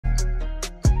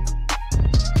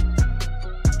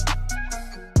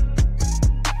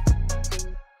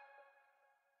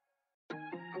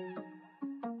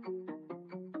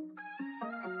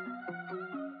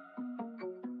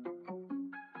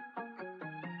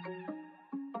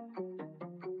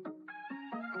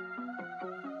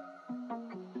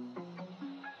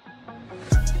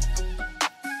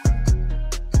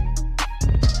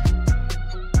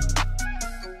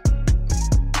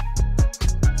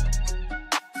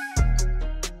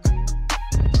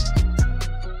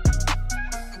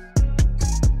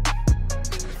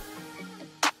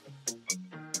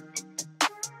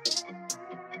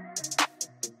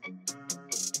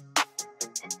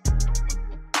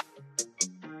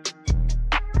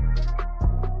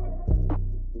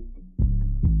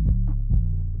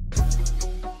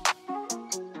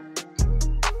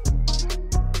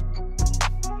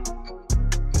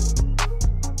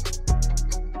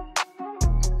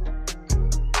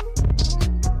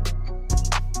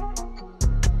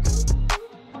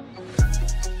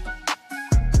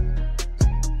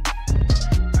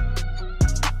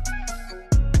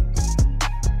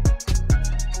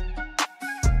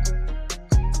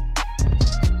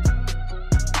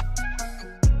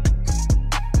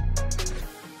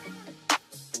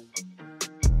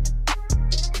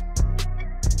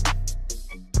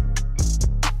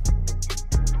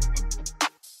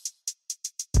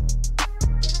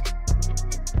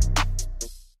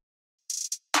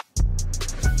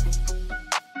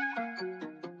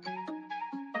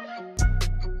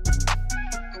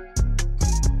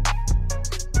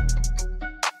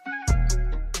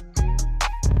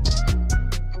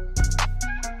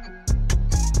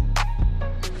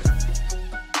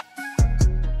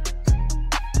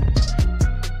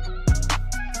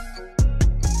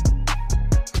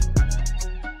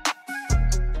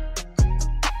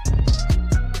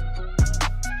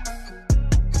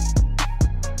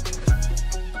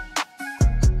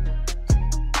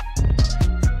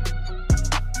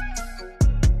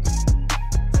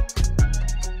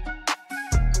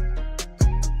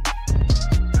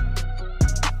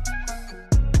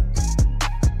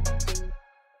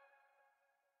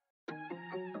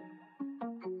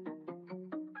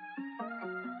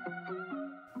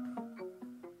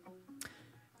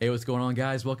Hey, what's going on,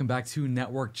 guys? Welcome back to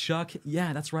Network Chuck.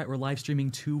 Yeah, that's right. We're live streaming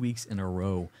 2 weeks in a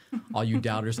row. All you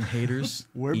doubters and haters,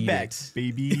 we're eat back, it.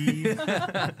 baby.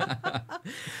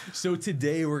 So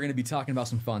today we're going to be talking about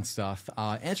some fun stuff,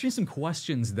 answering some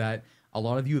questions that a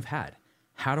lot of you have had.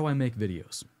 How do I make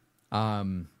videos?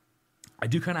 I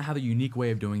do kind of have a unique way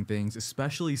of doing things,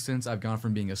 especially since I've gone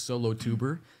from being a solo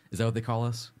tuber. Is that what they call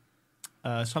us?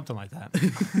 Something like that.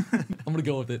 I'm going to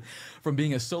go with it. From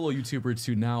being a solo YouTuber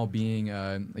to now being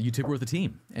a YouTuber with a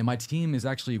team. And my team is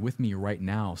actually with me right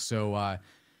now. So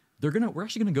we're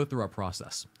actually going to go through our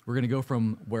process. We're going to go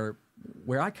from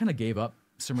where I kind of gave up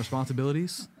some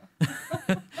responsibilities.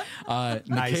 Nice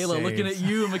Michaela, save. looking at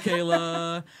you,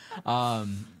 Michaela.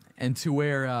 And to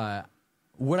where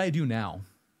what I do now,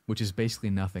 which is basically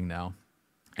nothing now.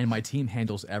 And my team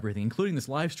handles everything, including this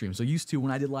live stream. So used to,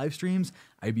 when I did live streams,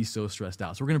 I'd be so stressed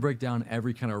out. So we're going to break down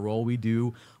every kind of role we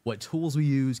do, what tools we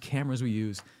use, cameras we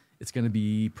use. It's going to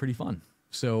be pretty fun.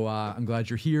 So I'm glad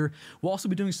you're here. We'll also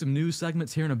be doing some news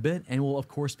segments here in a bit, and we'll, of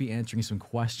course, be answering some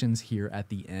questions here at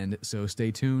the end. So stay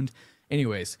tuned.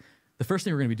 Anyways, the first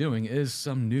thing we're going to be doing is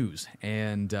some news.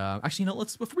 And actually,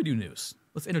 before we do news,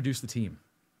 let's introduce the team.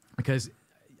 Because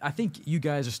I think you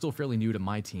guys are still fairly new to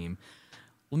my team.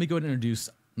 Let me go ahead and introduce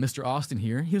Mr. Austin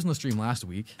here. He was on the stream last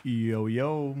week. Yo,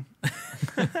 yo.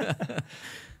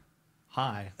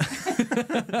 Hi.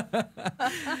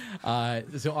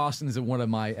 So Austin is one of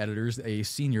my editors, a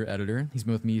senior editor. He's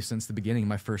been with me since the beginning,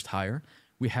 my first hire.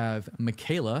 We have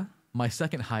Michaela, my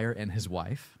second hire, and his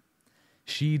wife.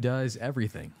 She does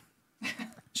everything.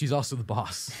 She's also the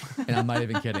boss, and I'm not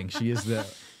even kidding. She is the...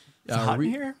 Is it hot in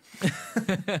here?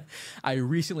 I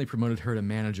recently promoted her to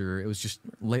manager. It was just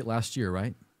late last year,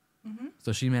 right? Mm-hmm.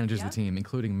 So she manages the team,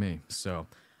 including me. So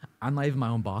I'm not even my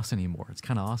own boss anymore. It's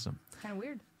kind of awesome. Kind of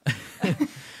weird.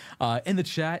 In the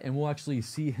chat, and we'll actually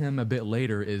see him a bit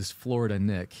later, is Florida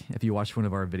Nick. If you watched one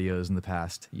of our videos in the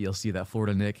past, you'll see that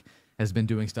Florida Nick has been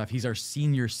doing stuff. He's our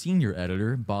senior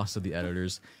editor, boss of the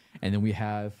editors. And then we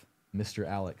have Mr.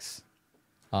 Alex,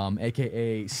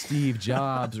 a.k.a. Steve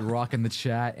Jobs, rocking the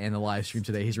chat and the live stream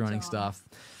today. He's running stuff.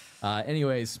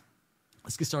 Anyways,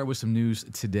 let's get started with some news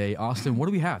today. Austin, what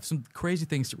do we have? Some crazy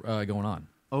things going on.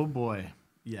 Oh, boy.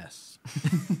 Yes.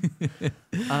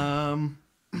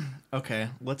 Okay,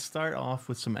 let's start off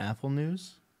with some Apple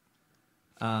news.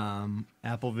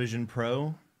 Apple Vision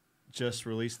Pro just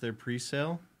released their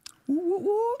pre-sale.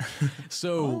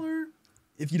 So,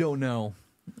 if you don't know,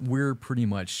 we're pretty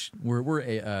much we're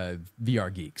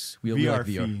VR geeks. We VR like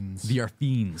fiends. VR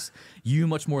fiends. You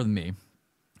much more than me.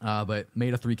 But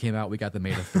Meta 3 came out. We got the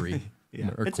Meta 3.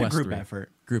 Yeah, or it's Quest a group 3.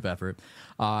 effort. Group effort.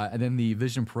 And then the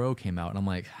Vision Pro came out, and I'm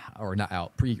like, or not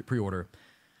out, pre-order.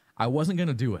 I wasn't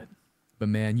gonna do it, But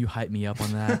man, you hyped me up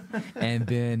on that. And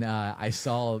then I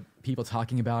saw people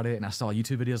talking about it, and I saw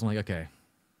YouTube videos. I'm like, okay,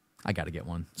 I got to get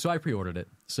one. So I pre-ordered it.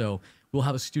 So we'll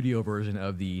have a studio version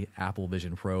of the Apple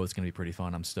Vision Pro. It's going to be pretty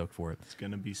fun. I'm stoked for it. It's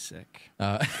going to be sick.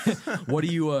 What are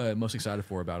you most excited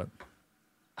for about it?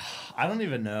 I don't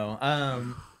even know.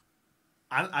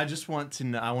 I just want to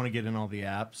know. I want to get in all the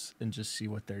apps and just see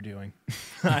what they're doing.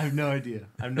 I have no idea.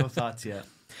 I have no thoughts yet.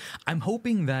 I'm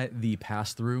hoping that the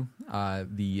pass-through,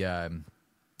 the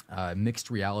mixed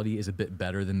reality is a bit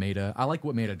better than Meta. I like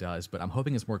what Meta does, but I'm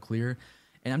hoping it's more clear.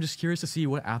 And I'm just curious to see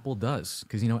what Apple does.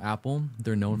 Because, Apple,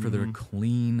 they're known for their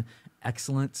clean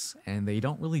excellence, and they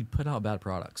don't really put out bad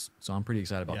products. So I'm pretty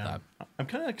excited about that. I'm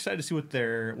kind of excited to see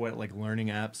what like learning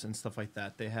apps and stuff like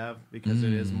that they have, because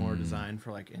it is more designed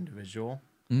for like individual.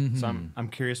 Mm-hmm. So I'm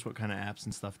curious what kind of apps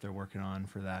and stuff they're working on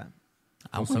for that.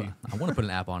 I want to put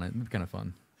an app on it. It'd be kind of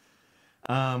fun.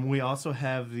 We also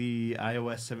have the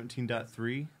iOS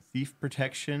 17.3 thief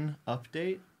protection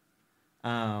update.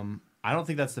 I don't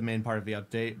think that's the main part of the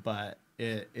update, but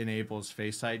it enables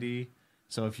Face ID.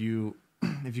 So if you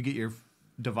get your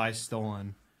device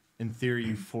stolen, in theory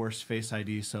you force Face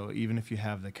ID. So even if you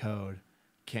have the code,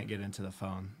 can't get into the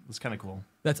phone. It's kind of cool.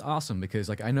 That's awesome, because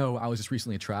like I know I was just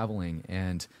recently traveling,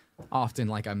 and often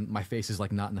like my face is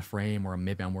like not in the frame, or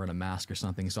maybe I'm wearing a mask or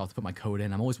something, so I have to put my code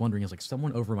in. I'm always wondering, is like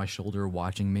someone over my shoulder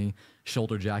watching me,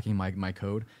 shoulder jacking my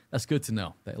code? That's good to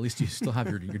know that at least you still have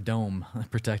your dome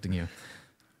protecting you.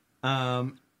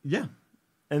 Yeah.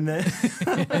 And then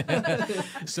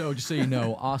So just so you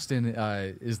know, Austin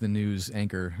is the news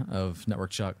anchor of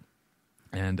Network Chuck,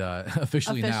 and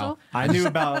officially now. I knew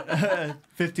about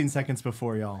 15 seconds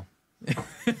before y'all.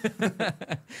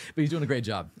 But he's doing a great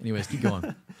job. Anyways, keep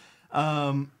going.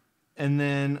 And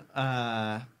then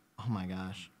oh my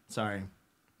gosh, sorry, I'm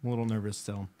a little nervous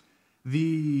still.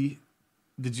 Did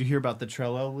you hear about the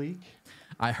Trello leak?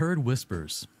 I heard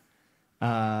whispers.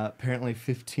 Apparently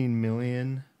 15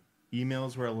 million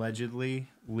emails were allegedly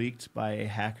leaked by a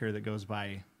hacker that goes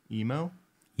by Emo.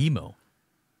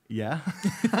 Yeah.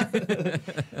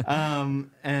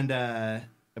 And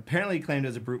apparently claimed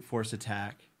as a brute force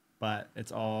attack, but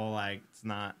it's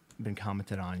not been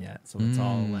commented on yet, so it's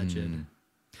all alleged.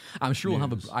 I'm sure news. we'll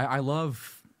have I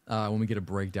love when we get a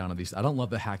breakdown of these. I don't love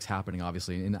the hacks happening,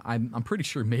 obviously, and I'm pretty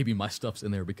sure maybe my stuff's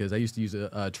in there, because I used to use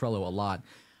Trello a lot.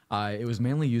 It was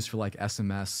mainly used for like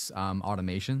SMS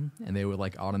automation, and they would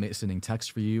like automate sending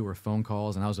text for you or phone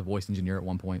calls, and I was a voice engineer at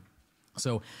one point.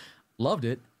 So loved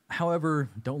it. However,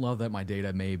 don't love that my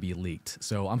data may be leaked.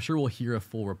 So I'm sure we'll hear a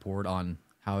full report on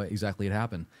how exactly it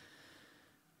happened.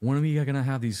 When are we going to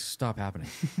have these stop happening?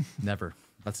 Never.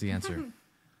 That's the answer.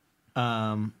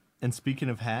 And speaking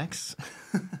of hacks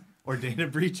or data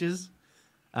breaches,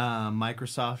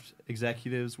 Microsoft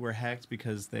executives were hacked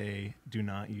because they do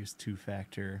not use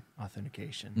two-factor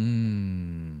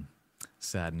authentication.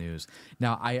 Sad news.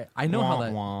 Now, I know how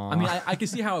that... I mean, I can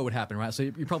see how it would happen, right? So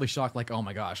you're probably shocked, like, oh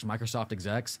my gosh, Microsoft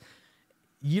execs.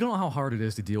 You don't know how hard it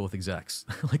is to deal with execs.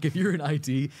 Like, if you're in IT,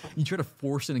 you try to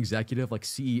force an executive, like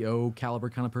CEO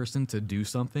caliber kind of person, to do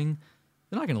something,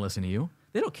 they're not going to listen to you.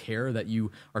 They don't care that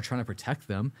you are trying to protect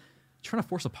them. Trying to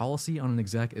force a policy on an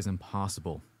exec is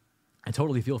impossible. I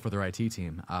totally feel for their IT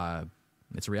team.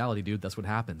 It's a reality, dude. That's what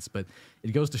happens. But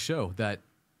it goes to show that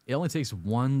it only takes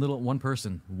one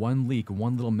person, one leak,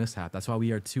 one little mishap. That's why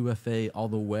we are 2FA all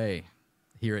the way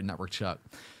here at Network Chuck.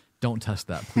 Don't test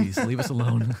that, please. Leave us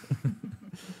alone.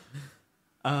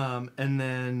 And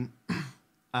then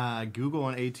Google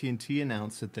and AT&T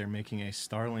announced that they're making a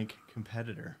Starlink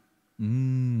competitor.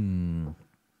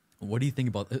 What do you think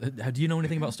about? Do you know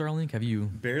anything about Starlink? Have you?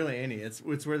 Barely any. It's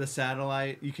where the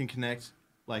satellite, you can connect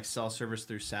like cell service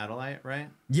through satellite, right?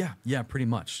 Yeah, pretty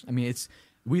much. I mean,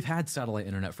 we've had satellite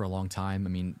internet for a long time. I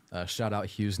mean, shout out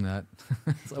HughesNet.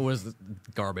 It was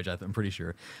garbage, I'm pretty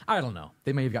sure. I don't know.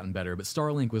 They may have gotten better, but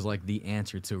Starlink was like the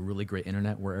answer to really great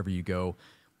internet wherever you go.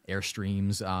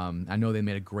 Airstreams. I know they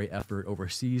made a great effort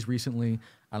overseas recently.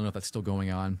 I don't know if that's still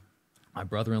going on. My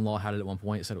brother-in-law had it at one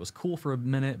point. Said it was cool for a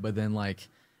minute, but then like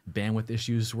bandwidth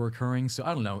issues were occurring. So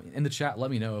I don't know. In the chat, let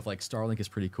me know if like Starlink is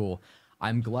pretty cool.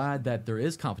 I'm glad that there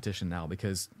is competition now,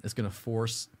 because it's going to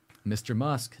force Mr.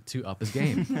 Musk to up his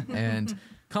game. And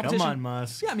competition, come on,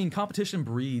 Musk. Yeah, I mean, competition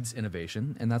breeds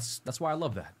innovation, and that's why I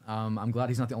love that. I'm glad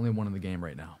he's not the only one in the game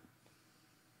right now.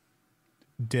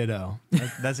 Ditto.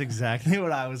 That's exactly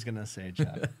what I was gonna say,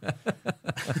 Chad.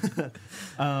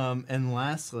 And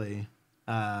lastly,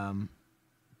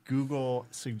 Google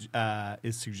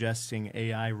is suggesting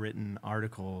AI-written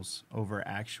articles over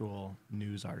actual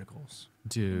news articles.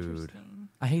 Dude,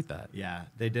 I hate that. Yeah,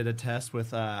 they did a test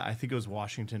with I think it was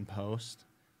Washington Post,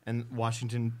 and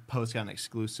Washington Post got an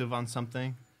exclusive on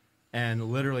something,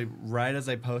 and literally right as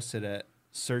I posted it,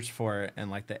 searched for it, and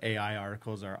like the AI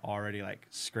articles are already like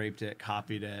scraped it,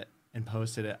 copied it, and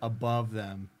posted it above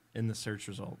them in the search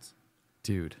results.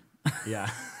 Dude. Yeah.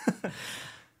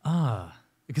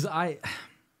 Because I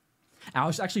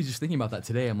was actually just thinking about that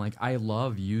today. I'm like, I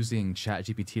love using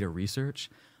ChatGPT to research,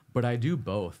 but I do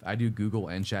both. I do Google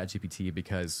and ChatGPT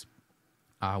because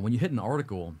when you hit an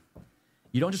article,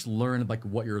 you don't just learn like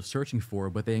what you're searching for,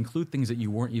 but they include things that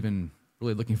you weren't even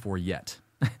really looking for yet.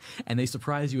 And they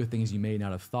surprise you with things you may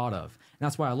not have thought of. And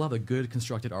that's why I love a good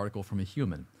constructed article from a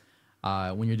human.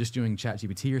 When you're just doing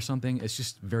ChatGPT or something, it's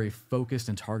just very focused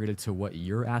and targeted to what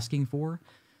you're asking for.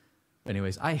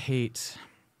 Anyways, I hate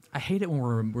it when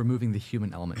we're removing the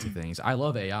human element to things. I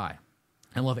love AI.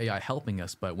 I love AI helping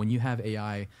us, but when you have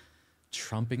AI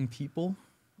trumping people,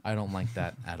 I don't like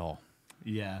that at all.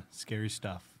 Yeah, scary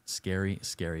stuff. Scary,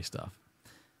 scary stuff.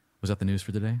 Was that the news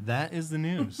for today? That is the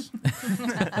news.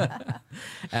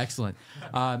 Excellent.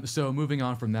 So moving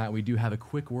on from that, we do have a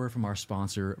quick word from our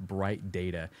sponsor, Bright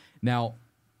Data. Now,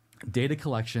 data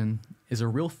collection is a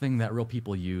real thing that real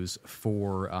people use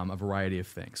for a variety of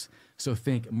things. So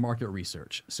think market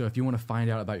research. So if you want to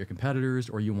find out about your competitors,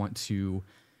 or you want to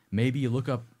maybe look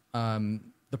up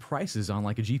the prices on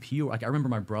like a GPU. Like I remember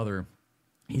my brother,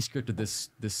 he scripted this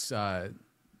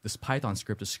Python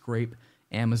script to scrape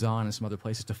Amazon and some other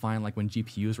places to find like when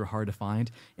GPUs were hard to find,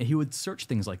 and he would search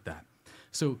things like that.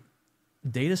 So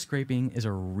data scraping is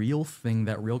a real thing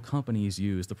that real companies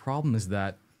use. The problem is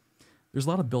that there's a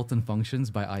lot of built-in functions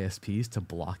by ISPs to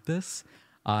block this.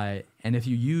 And if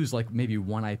you use like maybe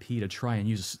one IP to try and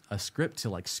use a script to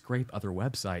like scrape other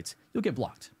websites, you'll get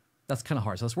blocked. That's kind of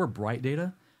hard. So that's where Bright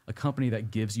Data, a company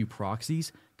that gives you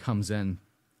proxies, comes in.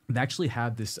 They actually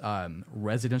have this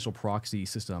residential proxy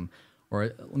system,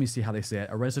 or let me see how they say it,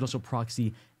 a residential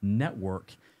proxy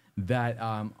network that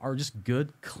are just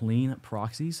good, clean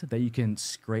proxies that you can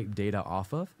scrape data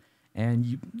off of, and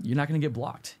you're not going to get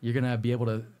blocked. You're going to be able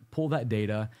to pull that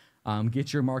data,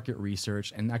 get your market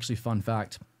research, and actually, fun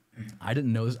fact, I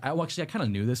didn't know this. I kind of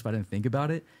knew this, but I didn't think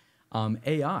about it.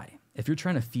 AI, if you're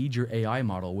trying to feed your AI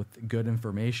model with good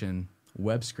information,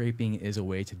 web scraping is a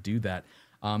way to do that.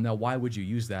 Now, why would you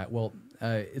use that? Well,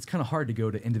 it's kind of hard to go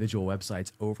to individual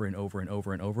websites over and over and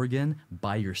over and over again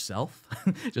by yourself.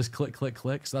 Just click, click,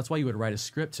 click. So that's why you would write a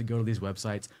script to go to these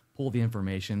websites, pull the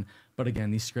information. But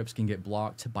again, these scripts can get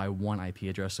blocked by one IP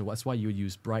address. So that's why you would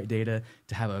use Bright Data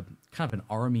to have a kind of an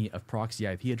army of proxy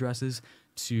IP addresses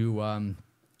to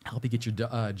help you get your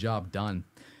job done.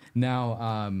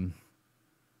 Now,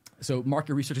 so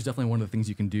market research is definitely one of the things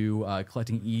you can do,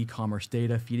 collecting e-commerce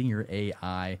data, feeding your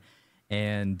AI.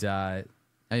 And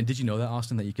did you know that,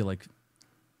 Austin, that you could like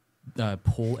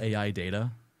pull AI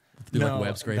data through like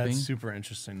web scraping? That's super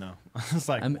interesting though. I was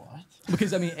like, what?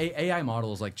 Because I mean, AI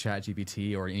models like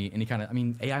ChatGPT or any kind of, I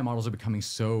mean, AI models are becoming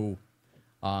so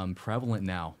prevalent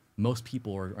now. Most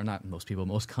people, or not most people,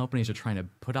 most companies are trying to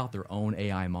put out their own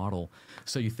AI model.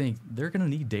 So you think they're going to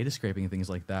need data scraping and things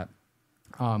like that.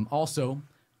 Also,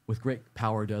 with great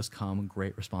power does come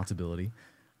great responsibility.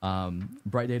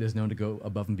 Bright Data is known to go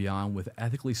above and beyond with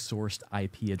ethically sourced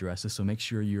IP addresses, so make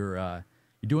sure you're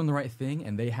doing the right thing,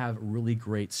 and they have really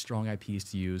great, strong IPs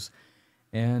to use.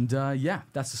 And yeah,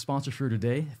 that's the sponsor for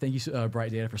today. Thank you,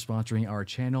 Bright Data, for sponsoring our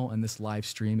channel and this live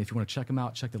stream. If you want to check them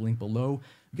out, check the link below.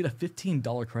 You get a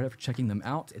 $15 credit for checking them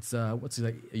out. It's what's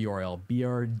the URL?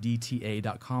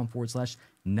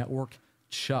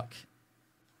 brdta.com/networkchuck.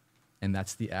 And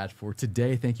that's the ad for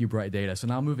today. Thank you, Bright Data. So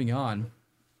now moving on.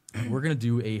 We're going to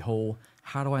do a whole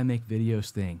how do I make videos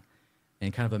thing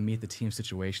and kind of a meet the team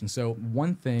situation. So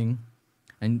one thing,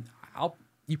 and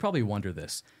you probably wonder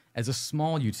this, as a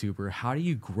small YouTuber, how do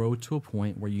you grow to a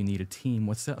point where you need a team?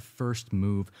 What's that first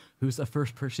move? Who's the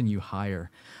first person you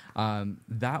hire?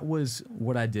 That was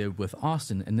what I did with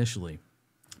Austin initially,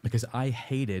 because I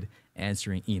hated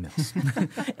answering emails.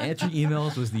 Answering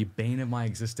emails was the bane of my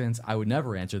existence. I would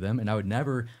never answer them, and I would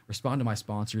never respond to my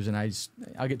sponsors, and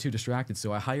I'll get too distracted.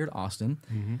 So I hired Austin.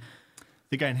 Mm-hmm. I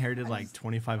think I inherited like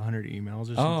 2,500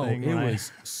 emails or something. Oh, it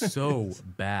was so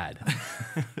bad.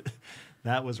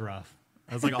 That was rough.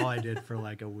 That was like all I did for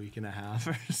like a week and a half.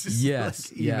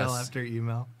 Yes, like email yes. after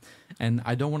email. And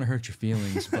I don't want to hurt your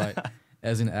feelings, but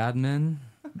as an admin,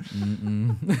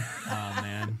 oh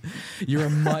man, you're a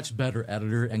much better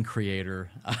editor and creator.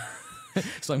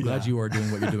 So I'm glad you are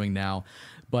doing what you're doing now.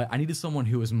 But I needed someone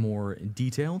who was more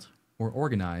detailed or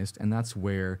organized, and that's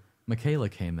where Michaela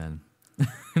came in.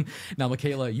 Now,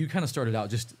 Michaela, you kind of started out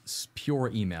just pure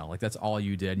email, like that's all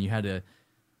you did, and you had to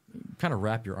kind of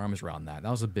wrap your arms around that.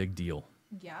 That was a big deal.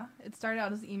 Yeah, it started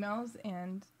out as emails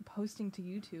and posting to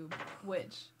YouTube,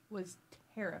 which was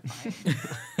terrifying.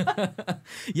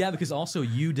 Yeah, because also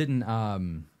you didn't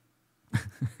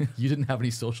you didn't have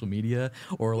any social media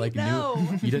or like No.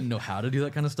 you didn't know how to do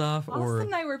that kind of stuff or Austin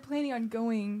and I were planning on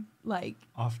going like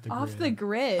Off the off grid. the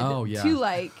grid Oh, yeah. to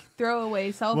like throw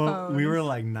away cell Well, phones. we were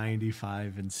like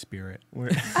 95 in spirit.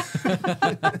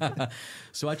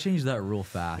 So I changed that real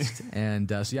fast. And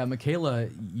so yeah, Michaela,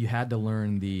 you had to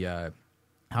learn the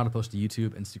how to post to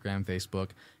YouTube, Instagram,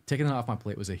 Facebook. Taking that off my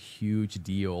plate was a huge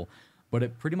deal, but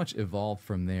it pretty much evolved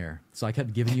from there. So I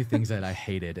kept giving you things that I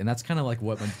hated, and that's kind of like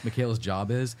what Michaela's job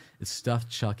is. It's stuff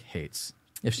Chuck hates.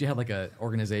 If she had like a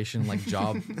organization like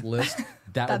job list,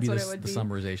 that would That's be what the, it would the be.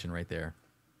 summarization right there.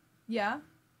 Yeah,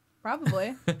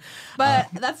 probably. But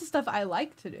that's the stuff I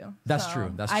like to do. That's So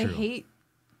true, that's I true. hate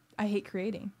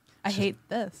creating. I hate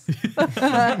this.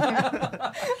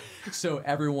 So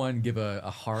everyone give a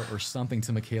heart or something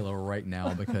to Michaela right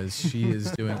now because she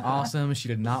is doing awesome. She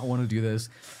did not want to do this.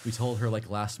 We told her like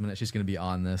last minute she's going to be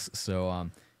on this. So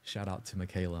shout out to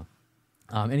Michaela.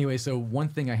 Anyway, so one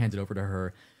thing I handed over to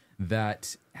her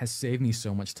that has saved me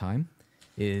so much time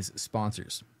is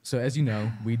sponsors. So as you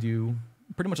know, we do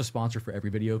pretty much a sponsor for every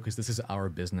video because this is our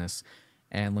business.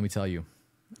 And let me tell you,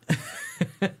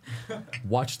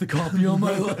 watch the coffee on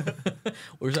my lap.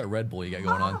 Where's that Red Bull you got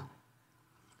going on?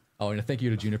 Oh, and thank you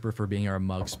to Juniper for being our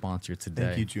mug sponsor today.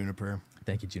 Thank you, Juniper.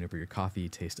 Thank you, Juniper. Your coffee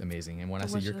tastes amazing. And when I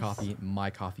say your Delicious. coffee, my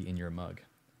coffee in your mug.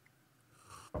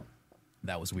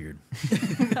 That was weird.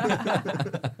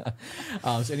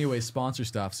 So anyway, sponsor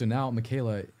stuff. So now,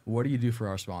 Michaela, what do you do for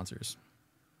our sponsors?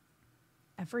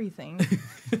 Everything.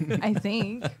 I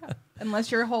think,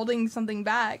 unless you're holding something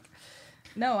back.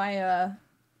 No,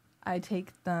 I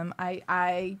take them.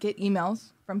 I get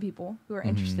emails from people who are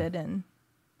interested in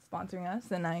sponsoring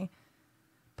us, and I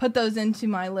put those into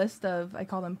my list of, I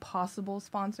call them possible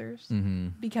sponsors,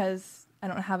 because I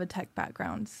don't have a tech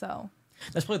background. So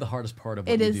That's probably the hardest part of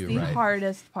what it you is do, the right?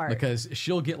 hardest part. Because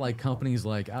she'll get like companies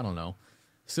like, I don't know,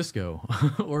 Cisco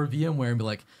or VMware and be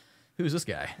like, who's this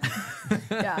guy?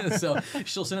 Yeah. So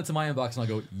she'll send it to my inbox and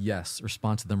I'll go, yes,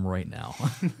 respond to them right now.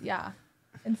 Yeah.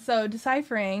 And so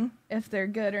deciphering if they're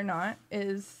good or not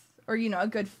is, or, a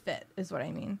good fit is what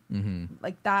I mean.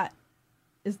 Like that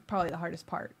is probably the hardest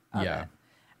part of Yeah. it.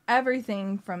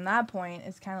 Everything from that point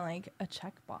is kind of like a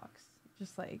checkbox.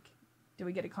 Just like, did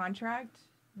we get a contract?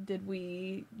 Did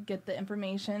we get the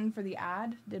information for the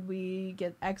ad? Did we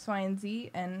get X, Y, and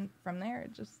Z? And from there,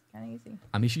 it's just kind of easy.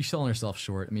 I mean, she's selling herself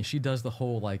short. I mean, she does the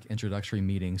whole like introductory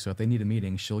meeting. So if they need a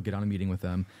meeting, she'll get on a meeting with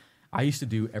them. I used to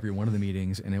do every one of the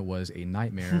meetings, and it was a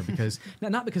nightmare because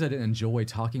not because I didn't enjoy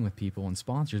talking with people and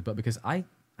sponsors, but because I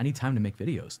need time to make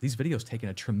videos. These videos take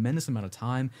a tremendous amount of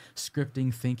time,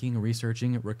 scripting, thinking,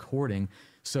 researching, recording.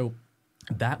 So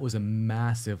that was a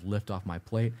massive lift off my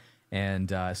plate. And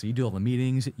so you do all the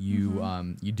meetings. You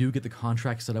you do get the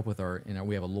contract set up with our.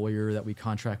 We have a lawyer that we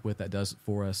contract with that does it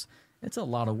for us. It's a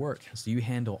lot of work. So you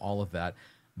handle all of that.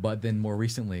 But then more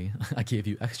recently, I gave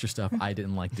you extra stuff I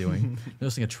didn't like doing.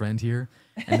 Noticing a trend here,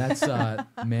 and that's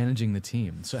managing the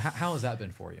team. So how has that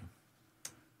been for you?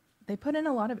 They put in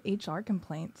a lot of HR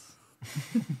complaints.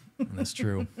 And that's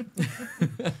true.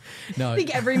 No, I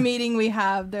think every meeting we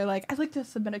have, they're like, I'd like to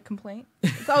submit a complaint.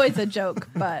 It's always a joke,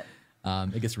 but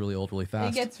it gets really old really it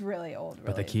fast. gets really old.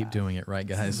 but they really keep fast. doing it, right,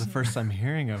 This guys? is the first I'm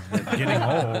hearing of it getting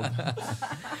old.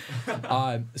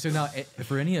 So now,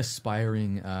 for any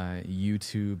aspiring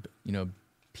YouTube,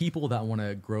 people that want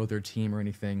to grow their team or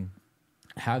anything,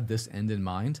 have this end in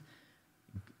mind.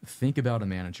 Think about a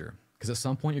manager, because at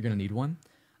some point you're going to need one.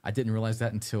 I didn't realize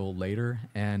that until later,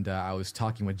 and I was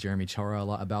talking with Jeremy Chara a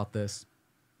lot about this.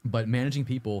 But managing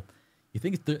people, you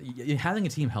think having a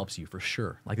team helps you for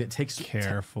sure. Like it takes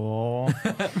Careful.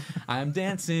 I'm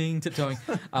dancing, tiptoeing.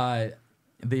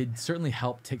 They certainly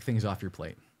help take things off your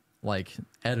plate, like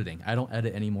editing. I don't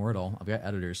edit anymore at all. I've got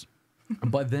editors.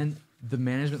 But then the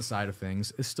management side of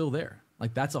things is still there.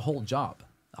 Like that's a whole job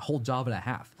and a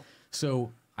half.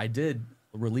 So I did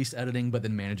release editing, but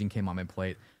then managing came on my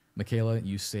plate. Michaela,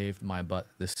 you saved my butt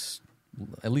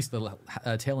at least the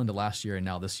tail end of last year, and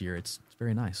now this year. It's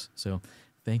very nice. So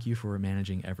thank you for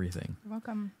managing everything. You're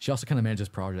welcome. She also kind of manages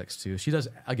projects too. She does,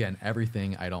 again,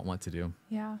 everything I don't want to do.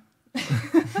 Yeah.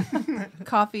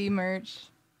 Coffee, merch,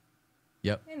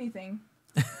 Yep. anything.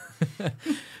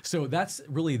 So that's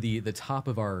really the top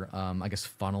of our, I guess,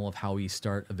 funnel of how we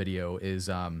start a video is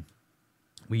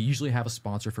we usually have a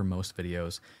sponsor for most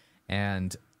videos.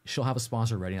 And she'll have a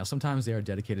sponsor ready. Now, sometimes they are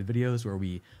dedicated videos where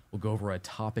we will go over a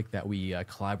topic that we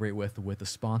collaborate with a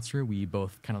sponsor. We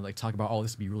both kind of like talk about, oh,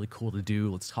 this would be really cool to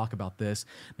do. Let's talk about this.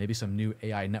 Maybe some new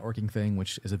AI networking thing,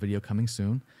 which is a video coming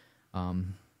soon.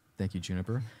 Thank you,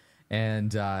 Juniper.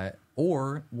 And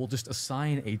or we'll just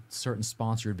assign a certain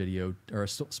sponsored video or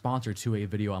sponsor to a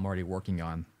video I'm already working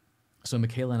on. So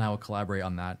Michaela and I will collaborate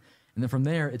on that. And then from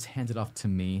there, it's handed off to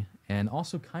me and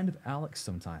also kind of Alex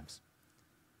sometimes.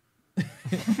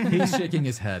 He's shaking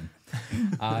his head.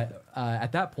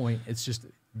 At that point, it's just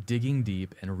digging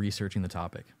deep and researching the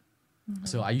topic. Mm-hmm.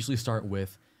 So I usually start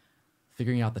with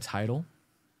figuring out the title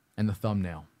and the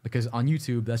thumbnail, because on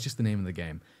YouTube, that's just the name of the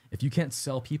game. If you can't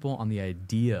sell people on the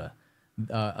idea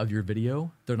of your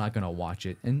video, they're not going to watch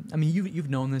it. And I mean, you've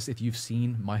known this if you've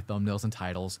seen my thumbnails and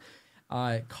titles.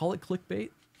 Call it clickbait.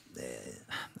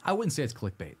 I wouldn't say it's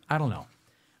clickbait. I don't know.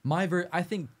 I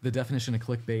think the definition of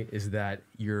clickbait is that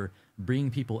you're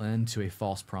bringing people into a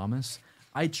false promise.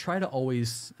 I try to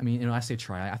always, I mean, I say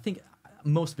try. I think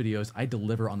most videos I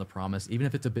deliver on the promise, even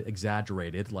if it's a bit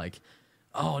exaggerated, like,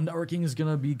 oh, networking is going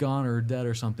to be gone or dead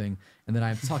or something. And then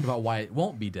I talk about why it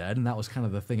won't be dead. And that was kind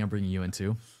of the thing I'm bringing you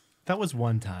into. That was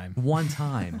one time. One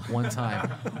time.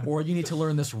 Or you need to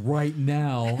learn this right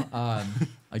now.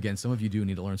 Again, some of you do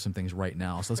need to learn some things right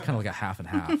now. So it's kind of like a half and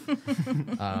half.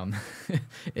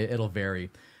 It'll vary.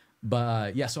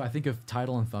 But yeah, so I think of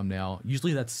title and thumbnail.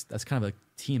 Usually that's kind of a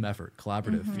team effort,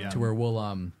 collaborative, Mm-hmm. Yeah. to where we'll,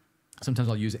 sometimes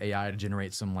I'll use AI to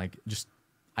generate some like just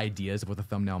ideas of what the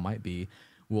thumbnail might be.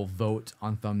 We'll vote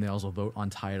on thumbnails, we'll vote on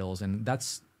titles. And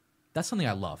that's something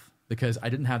I love because I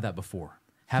didn't have that before.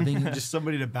 Having Just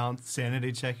somebody to bounce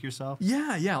sanity check yourself.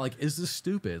 Yeah. Like, is this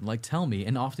stupid? Like, tell me.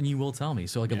 And often you will tell me.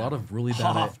 So, like, a lot of really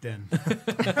bad Often.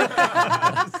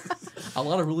 a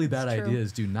lot of really bad It's true.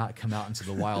 ideas do not come out into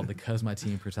the wild because my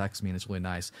team protects me, and it's really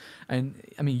nice. And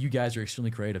I mean, you guys are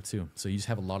extremely creative too. So you just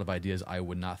have a lot of ideas I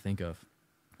would not think of.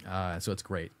 So it's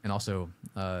great. And also,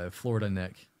 Florida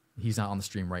Nick, he's not on the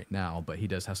stream right now, but he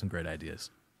does have some great ideas.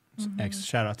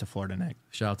 Shout out to Florida Nick.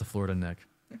 Shout out to Florida Nick.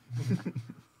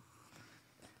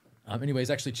 Anyways,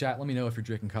 actually, chat, let me know if you're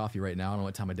drinking coffee right now. I don't know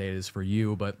what time of day it is for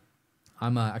you, but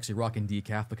I'm actually rocking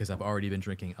decaf because I've already been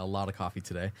drinking a lot of coffee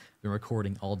today. Been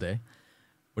recording all day.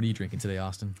 What are you drinking today,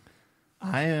 Austin?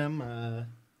 I am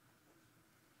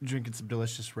drinking some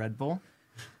delicious Red Bull.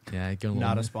 Yeah, getting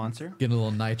Not a sponsor. Getting a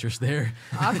little nitrous there.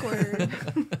 Awkward.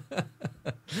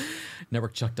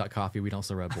 NetworkChuck.coffee. We don't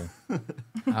sell Red Bull.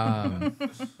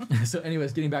 So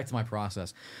anyways, getting back to my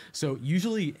process. So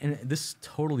usually, and this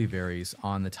totally varies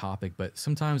on the topic, but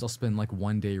sometimes I'll spend like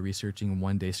one day researching,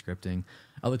 one day scripting.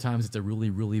 Other times it's a really,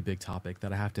 really big topic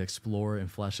that I have to explore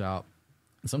and flesh out,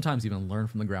 and sometimes even learn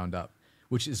from the ground up,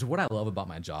 which is what I love about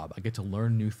my job. I get to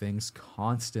learn new things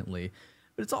constantly,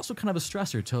 but it's also kind of a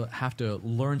stressor to have to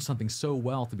learn something so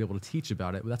well to be able to teach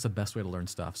about it. But that's the best way to learn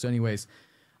stuff. So anyways,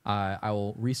 I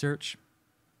will research,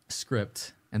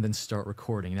 script, and then start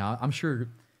recording. Now, I'm sure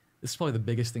this is probably the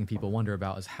biggest thing people wonder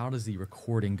about is how does the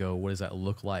recording go? What does that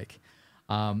look like?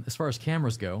 As far as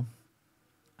cameras go,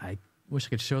 I wish I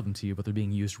could show them to you, but they're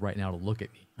being used right now to look at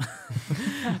me.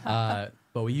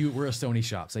 But we're a Sony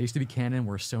shop. So I used to be Canon.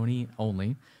 We're Sony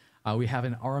only. We have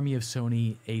an army of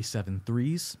Sony A7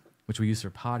 IIIs, which we use for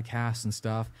podcasts and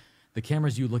stuff. The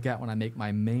cameras you look at when I make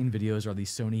my main videos are the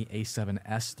Sony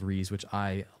A7S IIIs, which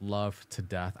I love to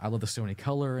death. I love the Sony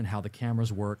color and how the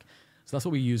cameras work. So that's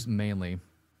what we use mainly.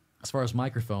 As far as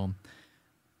microphone,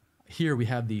 here we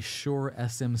have the Shure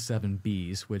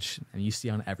SM7Bs, which you see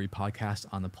on every podcast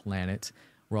on the planet.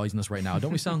 We're all using this right now.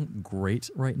 Don't we sound great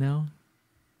right now?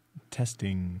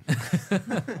 Testing.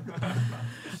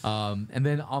 And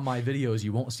then on my videos,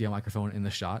 you won't see a microphone in the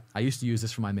shot. I used to use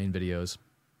this for my main videos,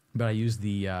 but I use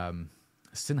the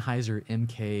Sennheiser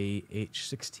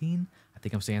MKH16. I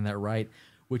think I'm saying that right,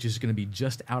 which is going to be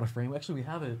just out of frame. Actually, we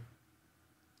have it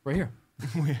right here.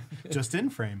 Just in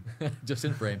frame. Just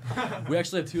in frame. We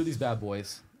actually have two of these bad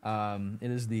boys.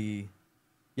 It is the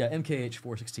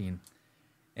MKH416.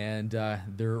 And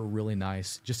they're really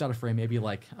nice. Just out of frame, maybe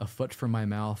like a foot from my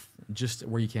mouth, just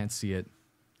where you can't see it.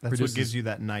 That's what gives you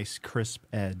that nice crisp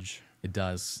edge. It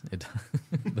does.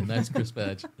 The nice crisp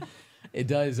edge. It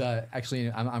does.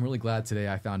 Actually, I'm really glad today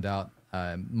I found out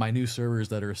my new servers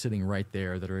that are sitting right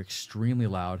there that are extremely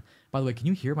loud. By the way, can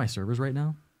you hear my servers right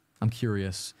now? I'm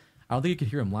curious. I don't think you could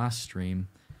hear them last stream.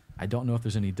 I don't know if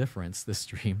there's any difference this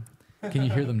stream. Can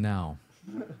you hear them now?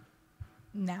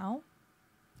 Now?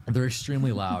 They're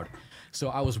extremely loud. So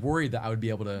I was worried that I would be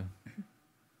able to...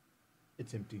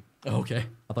 It's empty. Oh, okay.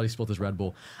 I thought he spilled his Red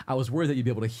Bull. I was worried that you'd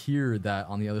be able to hear that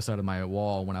on the other side of my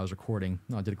wall when I was recording.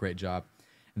 No, I did a great job.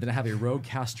 And then I have a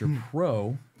Rodecaster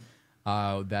Pro.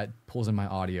 that pulls in my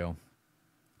audio.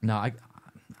 Now,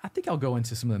 I think I'll go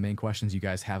into some of the main questions you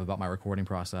guys have about my recording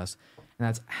process, and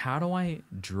that's how do I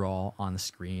draw on the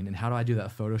screen and how do I do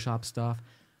that Photoshop stuff.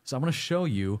 So I'm going to show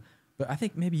you, but I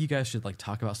think maybe you guys should like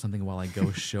talk about something while I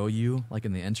go show you, like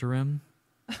in the interim.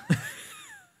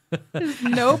 There's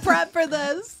no prep for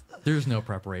this. There's no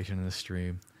preparation in this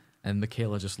stream, and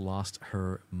Michaela just lost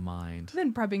her mind. I've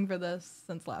been prepping for this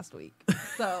since last week.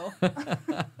 So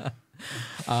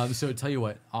So tell you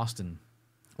what, Austin,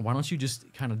 why don't you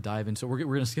just kind of dive into, we're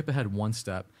going to skip ahead one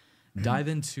step, dive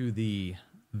into the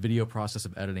video process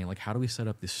of editing. Like, how do we set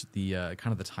up the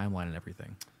kind of the timeline and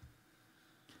everything?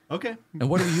 Okay. And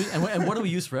what do we use? And what do we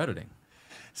use for editing?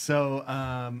 So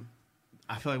I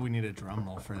feel like we need a drum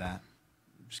roll for that.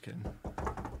 Just kidding.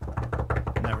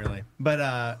 Not really.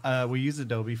 But we use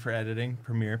Adobe for editing,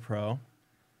 Premiere Pro.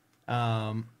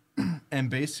 And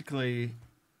basically,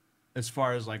 as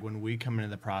far as like when we come into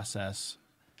the process,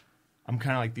 I'm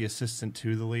kind of like the assistant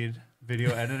to the lead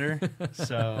video editor.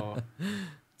 So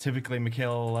typically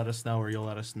Michaela will let us know, or you'll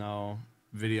let us know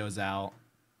videos out.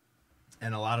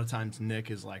 And a lot of times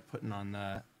Nick is like putting on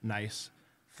the nice,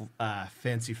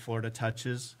 fancy Florida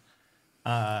touches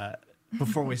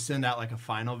before we send out like a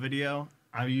final video.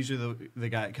 I'm usually the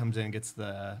guy that comes in and gets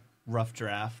the rough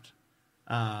draft,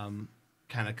 kind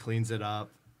of cleans it up,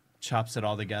 chops it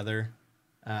all together.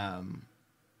 And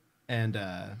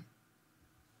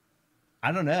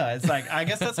I don't know. It's like, I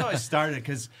guess that's how I started,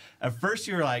 because at first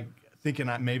you were like thinking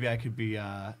maybe I could be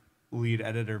lead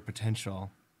editor potential.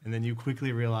 And then you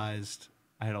quickly realized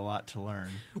I had a lot to learn.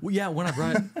 Well, yeah, when I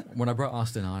brought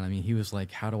Austin on, I mean, he was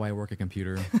like, "How do I work a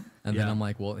computer?" And then I'm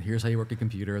like, "Well, here's how you work a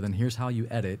computer. Then here's how you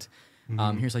edit.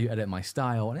 Here's how you edit my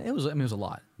style." And it was a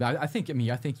lot. But I think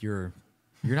you're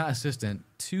not assistant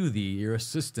to you're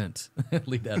assistant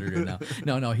lead editor now.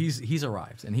 No, he's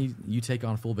arrived, and you take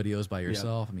on full videos by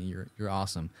yourself. Yep. I mean, you're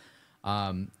awesome.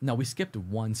 No, we skipped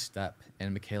one step,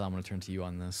 and Michaela, I'm going to turn to you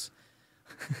on this.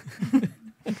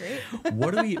 great.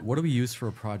 What do we use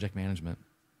for project management?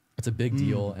 It's a big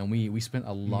deal, and we spent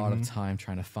a lot of time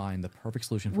trying to find the perfect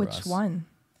solution for us. Which one?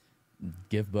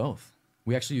 Give both.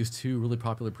 We actually use two really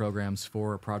popular programs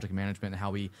for project management and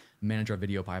how we manage our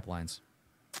video pipelines.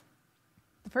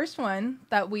 The first one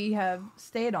that we have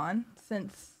stayed on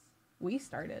since we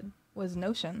started was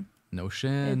Notion.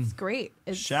 Notion. It's great.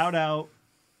 It's, Shout out.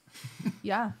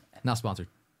 Yeah. Not sponsored.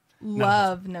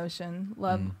 Love Notion.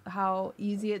 Love how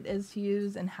easy it is to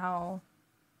use and how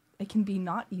it can be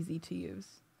not easy to use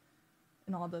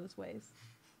in all those ways.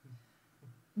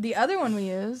 The other one we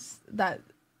use that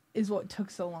is what took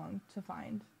so long to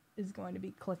find is going to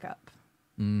be ClickUp.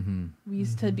 Mm-hmm. We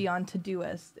used to be on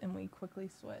Todoist, and we quickly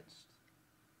switched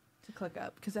to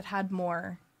ClickUp because it had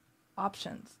more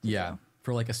options. Yeah,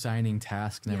 for like assigning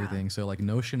tasks and everything. So like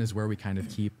Notion is where we kind of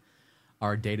keep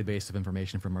our database of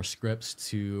information from our scripts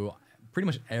to pretty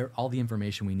much all the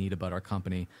information we need about our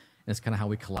company. And it's kind of how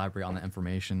we collaborate on that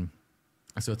information.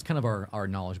 So it's kind of our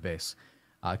knowledge base.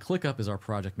 ClickUp is our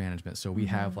project management. So we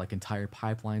have like entire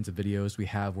pipelines of videos. We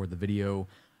have where the video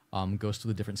goes through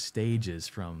the different stages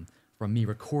from me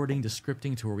recording to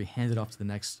scripting to where we hand it off to the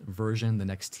next version, the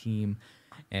next team.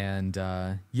 And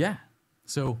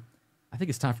so I think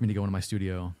it's time for me to go into my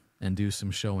studio and do some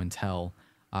show and tell.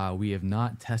 We have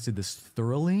not tested this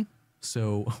thoroughly,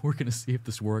 so we're going to see if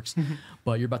this works.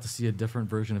 But you're about to see a different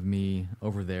version of me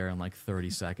over there in like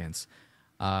 30 seconds.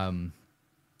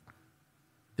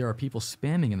 There are people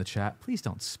spamming in the chat. Please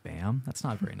don't spam. That's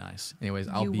not very nice. Anyways,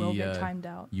 You will get timed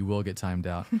out. You will get timed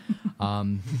out.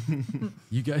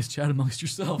 You guys chat amongst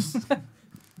yourselves.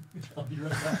 I'll be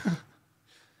right back.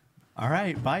 All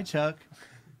right. Bye, Chuck.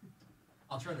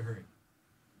 I'll try to hurry.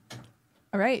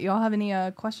 All right. You all have any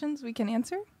questions we can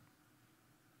answer?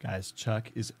 Guys,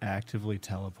 Chuck is actively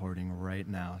teleporting right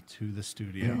now to the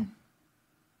studio.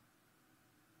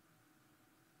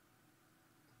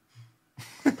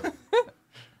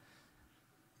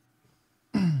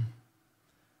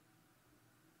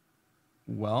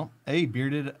 Well, hey,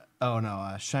 Bearded. Oh,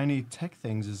 no. Shiny Tech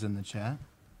Things is in the chat.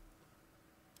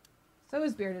 So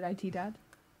is Bearded IT Dad.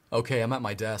 Okay, I'm at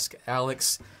my desk.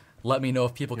 Alex, let me know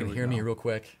if people Here can we hear me go. real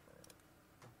quick.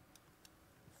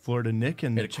 Florida Nick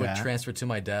in the Made a quick chat. transfer to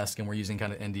my desk, and we're using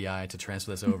kind of NDI to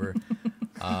transfer this over.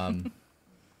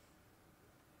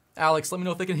 Alex, let me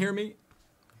know if they can hear me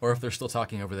or if they're still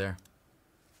talking over there.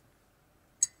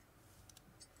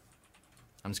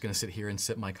 I'm just going to sit here and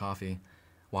sip my coffee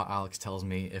while Alex tells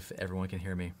me if everyone can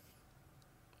hear me.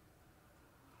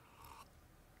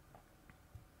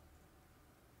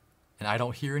 And I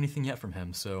don't hear anything yet from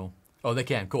him, so... Oh, they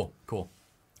can. Cool.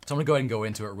 So I'm going to go ahead and go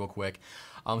into it real quick.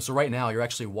 So right now, you're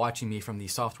actually watching me from the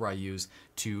software I use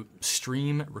to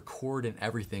stream, record, and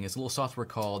everything. It's a little software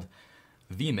called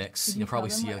vMix. You'll probably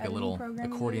see like a little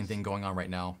accordion thing going on right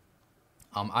now.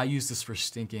 I use this for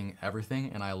stinking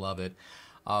everything, and I love it.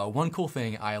 One cool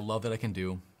thing I love that I can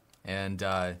do, and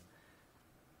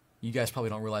you guys probably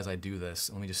don't realize I do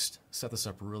this. Let me just set this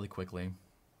up really quickly. Let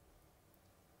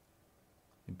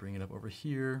me bring it up over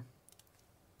here.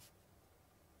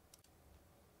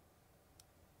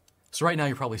 So right now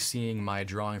you're probably seeing my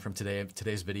drawing from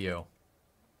today's video.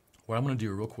 What I'm going to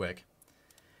do real quick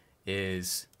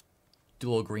is do a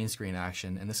little green screen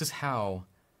action, and this is how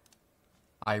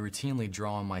I routinely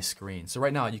draw on my screen. So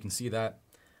right now you can see that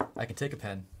I can take a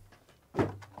pen, and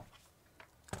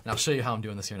I'll show you how I'm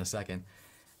doing this here in a second,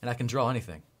 and I can draw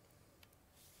anything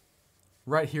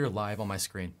right here live on my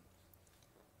screen.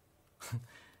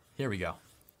 Here we go.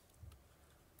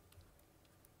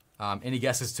 Any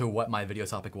guesses to what my video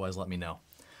topic was, let me know.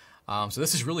 So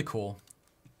this is really cool.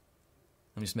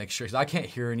 Let me just make sure, because I can't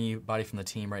hear anybody from the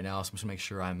team right now, so I'm just going to make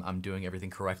sure I'm doing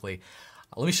everything correctly.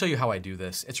 Let me show you how I do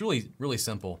this. It's really, really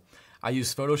simple. I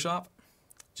use Photoshop,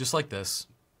 just like this,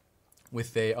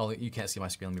 with you can't see my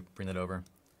screen, let me bring that over.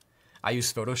 I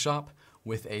use Photoshop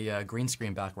with a green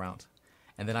screen background,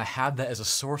 and then I have that as a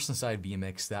source inside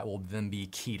vMix that will then be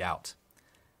keyed out.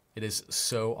 It is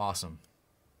so awesome.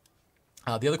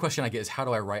 The other question I get is, how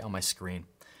do I write on my screen?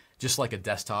 Just like a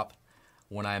desktop,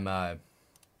 when I'm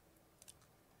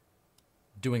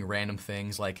doing random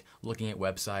things like looking at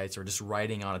websites or just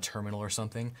writing on a terminal or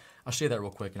something. I'll show you that real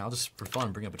quick, and I'll just, for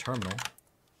fun, bring up a terminal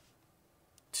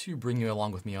to bring you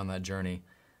along with me on that journey.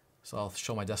 So I'll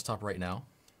show my desktop right now.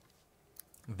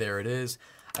 There it is.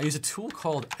 I use a tool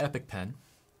called Epic Pen,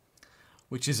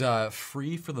 which is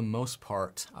free for the most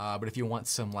part, but if you want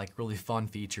some like really fun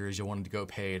features, you'll want it to go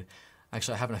paid.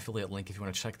 Actually, I have an affiliate link if you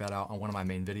want to check that out on one of my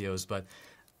main videos, but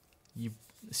you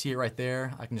see it right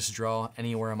there. I can just draw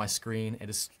anywhere on my screen. It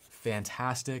is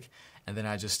fantastic, and then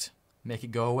I just make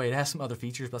it go away. It has some other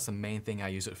features, but that's the main thing I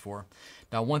use it for.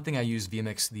 Now, one thing I use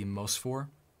vMix the most for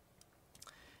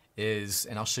is,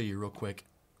 and I'll show you real quick,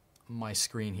 my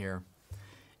screen here.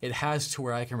 It has to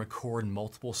where I can record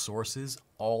multiple sources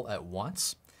all at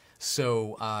once.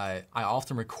 So I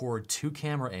often record 2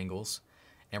 camera angles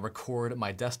and record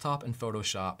my desktop and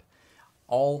Photoshop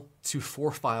all to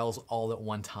 4 files all at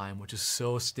one time, which is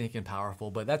so stinking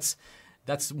powerful. But that's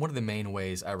one of the main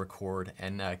ways I record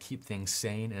and keep things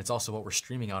sane. And it's also what we're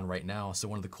streaming on right now. So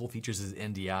one of the cool features is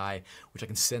NDI, which I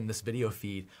can send this video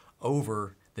feed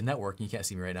over the network. You can't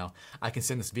see me right now. I can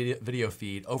send this video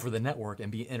feed over the network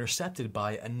and be intercepted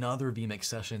by another vMix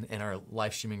session in our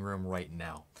live streaming room right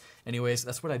now. Anyways,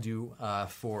 that's what I do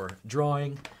for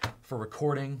drawing, for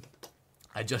recording.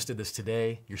 I just did this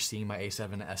today. You're seeing my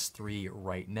A7S III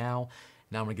right now.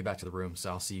 Now I'm going to get back to the room, so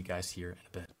I'll see you guys here in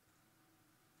a bit.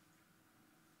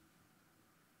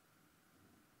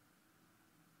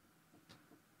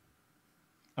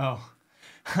 Oh,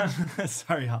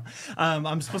 sorry, y'all.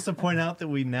 I'm supposed to point out that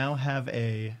we now have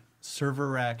a server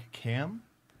rack cam.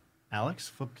 Alex,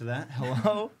 flip to that.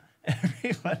 Hello,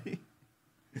 everybody.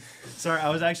 Sorry, I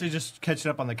was actually just catching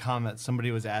up on the comments.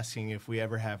 Somebody was asking if we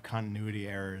ever have continuity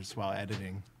errors while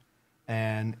editing.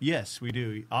 And yes, we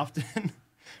do. Often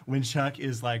when Chuck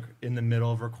is like in the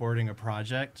middle of recording a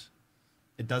project,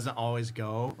 it doesn't always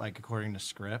go like according to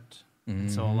script. And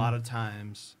so a lot of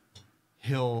times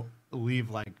he'll leave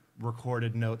like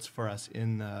recorded notes for us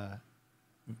in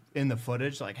the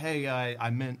footage, like, hey,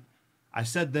 I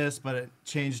said this, but it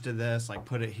changed to this, like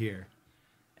put it here.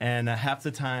 And half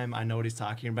the time I know what he's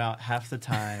talking about. Half the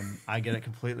time I get it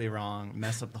completely wrong,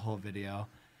 mess up the whole video.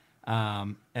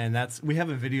 And we have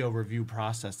a video review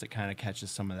process that kind of catches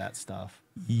some of that stuff.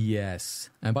 Yes.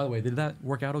 And by the way, did that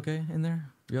work out okay in there?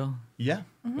 Yeah.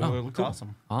 Oh, it looked cool.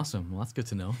 awesome. Awesome. Well, that's good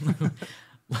to know.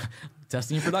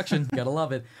 Testing in production. Gotta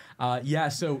love it. Yeah,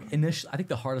 so I think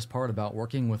the hardest part about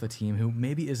working with a team who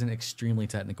maybe isn't extremely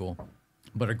technical,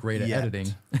 but are great at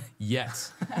editing.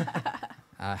 Yes.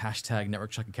 Hashtag Network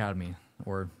Chuck Academy,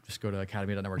 or just go to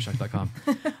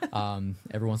academy.networkchuck.com.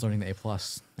 Everyone's learning the A+.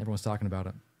 Everyone's talking about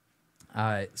it.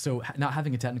 So not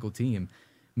having a technical team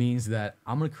means that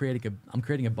I'm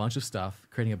creating a bunch of stuff,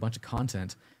 creating a bunch of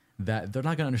content that they're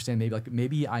not going to understand.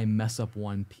 Maybe I mess up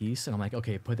one piece, and I'm like,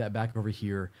 okay, put that back over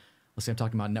here. Let's say I'm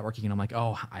talking about networking, and I'm like,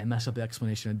 oh, I messed up the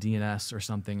explanation of DNS or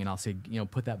something, and I'll say,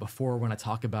 put that before when I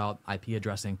talk about IP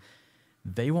addressing.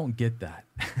 They won't get that.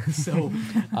 So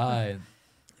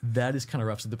that is kind of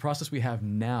rough. So the process we have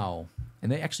now,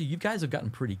 and you guys have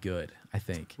gotten pretty good, I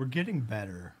think. We're getting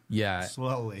better. Yeah.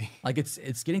 Slowly. Like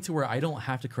it's getting to where I don't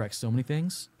have to correct so many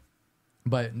things.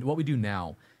 But what we do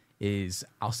now is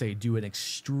I'll say do an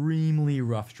extremely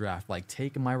rough draft. Like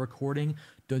take my recording,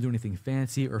 don't do anything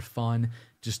fancy or fun,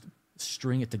 just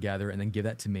string it together and then give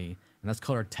that to me. And that's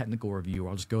called our technical review.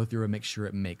 I'll just go through and make sure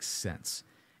it makes sense.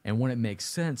 And when it makes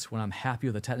sense, when I'm happy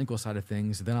with the technical side of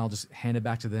things, then I'll just hand it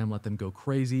back to them, let them go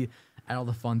crazy, add all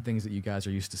the fun things that you guys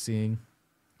are used to seeing.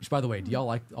 Which, by the way, do y'all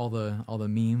like all the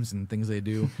memes and things they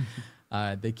do?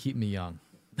 They keep me young,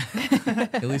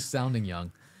 at least sounding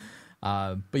young.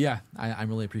 But yeah, I'm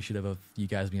really appreciative of you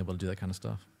guys being able to do that kind of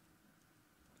stuff.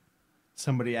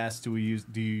 Somebody asked, do you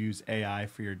use AI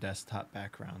for your desktop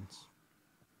backgrounds?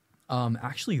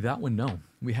 Actually, that one, no.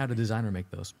 We had a designer make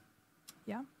those.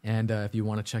 Yeah. And if you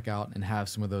want to check out and have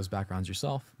some of those backgrounds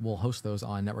yourself, we'll host those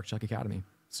on Network Chuck Academy.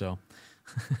 So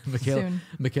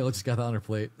Michaela just got that on her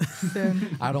plate.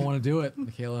 Soon. I don't want to do it.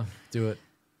 Michaela, do it.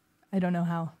 I don't know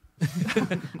how.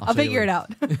 I'll I'll figure it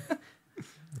out.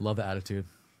 Love the attitude.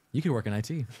 You could work in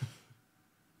IT.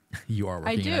 You are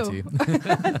working I do. in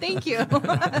IT. Thank you.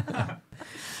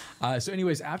 So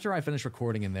anyways, after I finish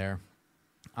recording in there,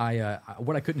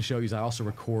 what I couldn't show you is I also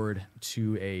record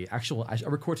to I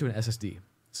record to an SSD.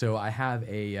 So I have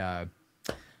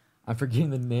I'm forgetting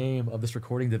the name of this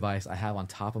recording device I have on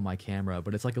top of my camera,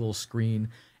 but it's like a little screen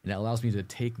and it allows me to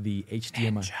take the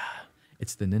HDMI. Ninja.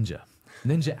 It's the Ninja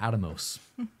Atomos.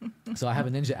 So I have a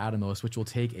Ninja Atomos, which will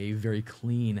take a very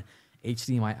clean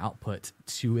HDMI output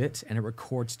to it, and it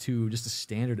records to just a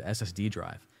standard SSD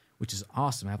drive, which is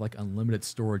awesome. I have like unlimited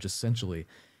storage essentially.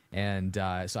 And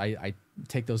so I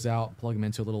take those out, plug them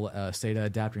into a little SATA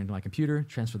adapter into my computer,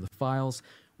 transfer the files.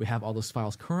 We have all those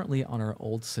files currently on our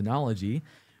old Synology.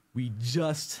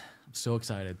 I'm so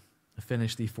excited,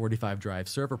 finished the 45 drive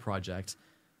server project.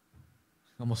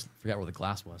 Almost forgot where the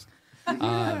glass was.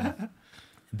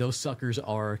 Those suckers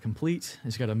are complete. I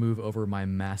just got to move over my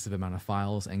massive amount of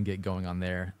files and get going on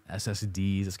there.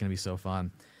 SSDs, it's going to be so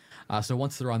fun. So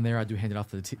once they're on there, I do hand it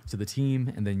off to the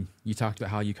team, and then you talked about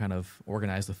how you kind of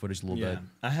organize the footage a little bit.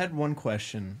 I had one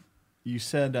question. You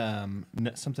said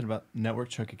something about Network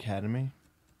Chuck Academy.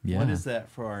 Yeah. What is that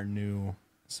for our new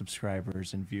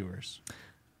subscribers and viewers?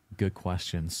 Good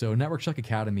question. So Network Chuck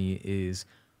Academy is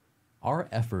our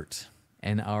effort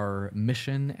and our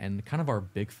mission and kind of our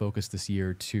big focus this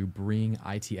year to bring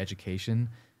IT education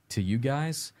to you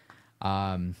guys.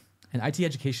 And IT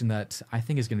education that I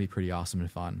think is going to be pretty awesome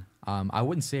and fun. I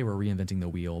wouldn't say we're reinventing the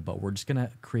wheel, but we're just going to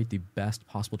create the best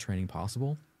possible training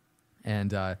possible.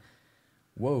 And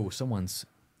whoa, someone's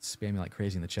spamming like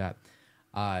crazy in the chat.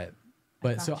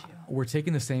 But so we're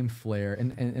taking the same flair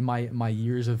and in my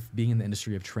years of being in the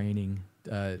industry of training,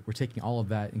 we're taking all of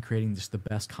that and creating just the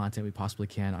best content we possibly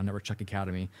can on Network Chuck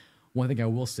Academy. One thing I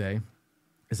will say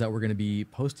is that we're going to be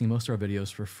posting most of our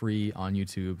videos for free on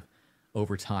YouTube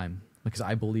over time, because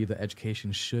I believe that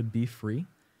education should be free,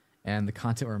 and the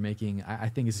content we're making, I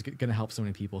think, is going to help so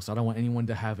many people. So I don't want anyone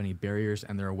to have any barriers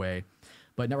in their way.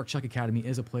 But Network Chuck Academy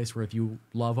is a place where if you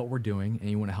love what we're doing and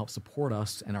you want to help support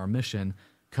us and our mission,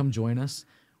 come join us.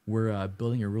 We're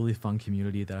building a really fun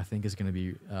community that I think is going to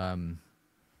be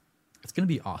it's going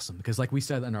to be awesome, because like we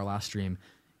said in our last stream,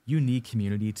 you need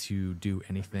community to do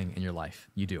anything in your life.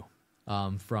 You do,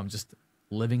 from just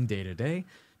living day to day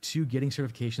to getting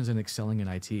certifications and excelling in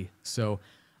IT. So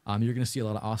you're going to see a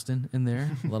lot of Austin in there,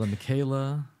 a lot of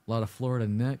Michaela, a lot of Florida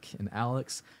Nick and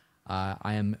Alex.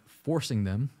 I am forcing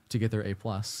them to get their A+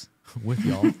 with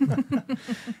y'all.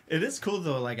 It is cool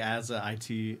though, like as an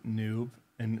IT noob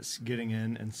and getting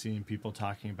in and seeing people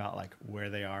talking about like where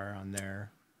they are on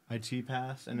their IT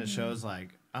path, and it shows like,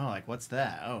 oh, like what's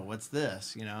that? Oh, what's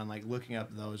this? You know, and like looking up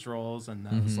those roles and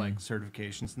those like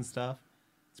certifications and stuff.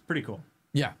 It's pretty cool.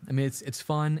 Yeah, I mean, it's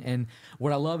fun, and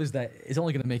what I love is that it's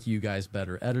only going to make you guys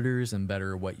better editors and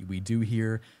better what we do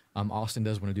here. Austin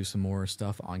does want to do some more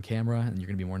stuff on camera, and you're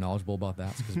going to be more knowledgeable about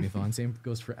that, so it's going to be fun. Same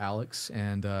goes for Alex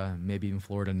and maybe even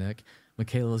Florida Nick.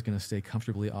 Michaela is going to stay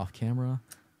comfortably off camera,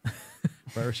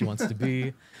 wherever she wants to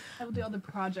be. I will do all the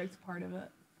project part of it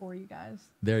for you guys.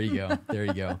 There you go. There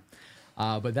you go.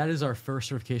 But that is our first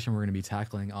certification we're going to be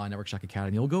tackling on Network Chuck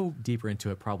Academy. We'll go deeper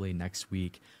into it probably next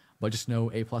week. But just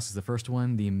know A+ is the first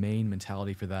one. The main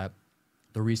mentality for that,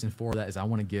 the reason for that is I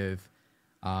want to give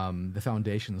the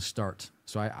foundation the start.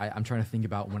 So I'm trying to think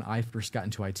about when I first got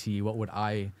into IT, what would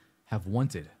I have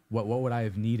wanted? What would I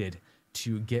have needed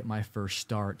to get my first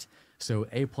start? So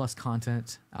A+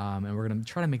 content, and we're going to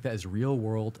try to make that as real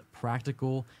world,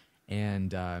 practical,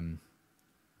 and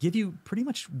give you pretty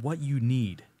much what you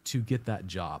need to get that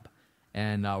job.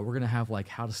 And we're going to have like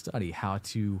how to study, how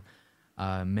to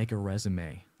make a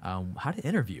resume, how to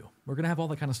interview. We're going to have all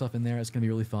that kind of stuff in there. It's going to be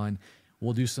really fun.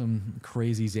 We'll do some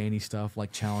crazy zany stuff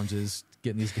like challenges,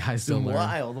 getting these guys to Some learn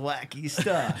wild, wacky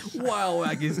stuff. wild,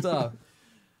 wacky stuff.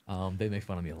 They make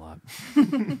fun of me a lot.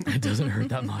 It doesn't hurt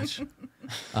that much.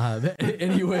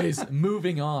 Anyways,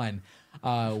 moving on.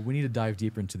 We need to dive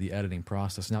deeper into the editing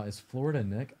process. Now, is Florida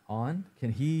Nick on?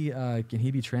 Can he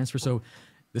be transferred? So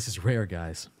this is rare,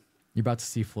 guys. You're about to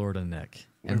see Florida Nick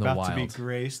We're in the about wild. to be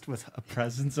graced with a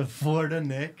presence of Florida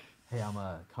Nick. Hey, I'm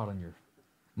caught on your.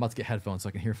 I'm about to get headphones so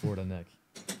I can hear Florida Nick.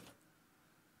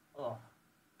 Oh.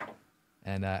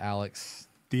 And Alex,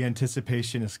 The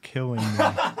anticipation is killing me.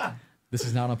 this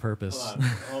is not on purpose. Hold on,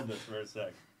 hold this for a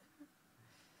sec.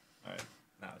 All right,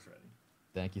 now it's ready.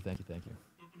 Thank you.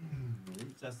 We're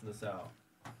testing this out.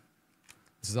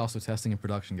 This is also testing and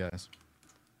production, guys.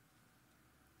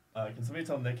 Can somebody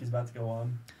tell Nick he's about to go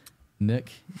on?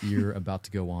 Nick, you're about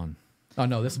to go on. Oh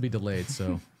no, this will be delayed.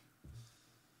 So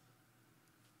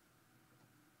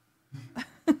I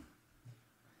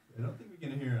don't think we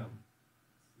can hear him.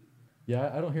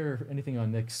 yeah, I don't hear anything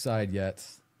on Nick's side yet.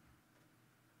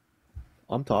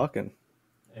 I'm talking.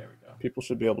 There we go. People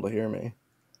should be able to hear me.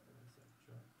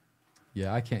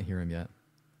 Yeah, I can't hear him yet.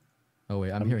 Oh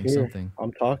wait, I'm hearing here. something.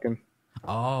 I'm talking.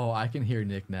 Oh, I can hear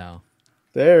Nick now.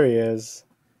 There he is.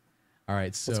 All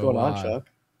right, so What's going on, Chuck?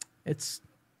 It's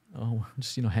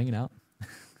just hanging out.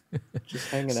 Just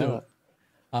hanging So,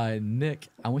 out. Nick,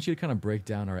 I want you to kind of break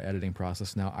down our editing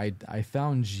process. Now, I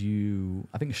found you,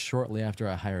 I think shortly after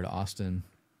I hired Austin,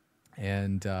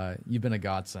 and you've been a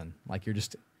godsend. Like, you're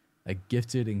just a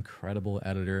gifted, incredible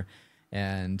editor,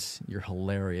 and you're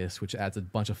hilarious, which adds a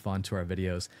bunch of fun to our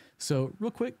videos. So,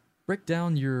 real quick, break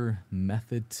down your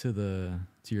method to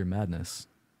your madness.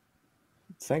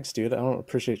 Thanks, dude. I don't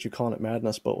appreciate you calling it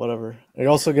madness, but whatever. You're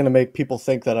also going to make people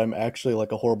think that I'm actually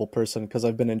like a horrible person because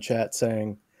I've been in chat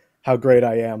saying how great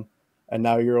I am, and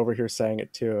now you're over here saying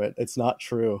it too. It's not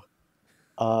true.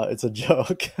 It's a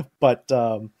joke. But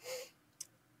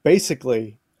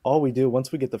basically, all we do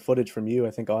once we get the footage from you,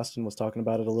 I think Austin was talking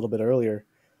about it a little bit earlier,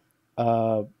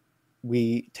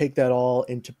 we take that all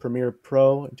into Premiere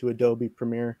Pro, into Adobe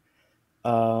Premiere.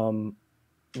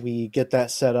 We get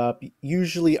that set up.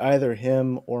 Usually either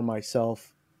him or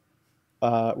myself,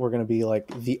 we're going to be like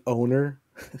the owner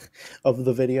of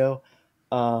the video.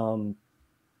 And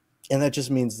that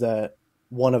just means that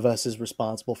one of us is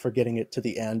responsible for getting it to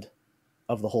the end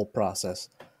of the whole process.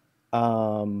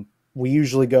 We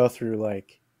usually go through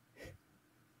like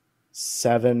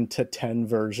 7 to 10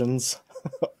 versions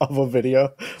of a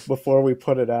video before we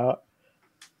put it out.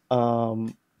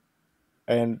 And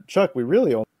Chuck, we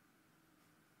really only...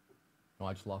 Oh,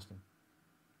 I just lost him.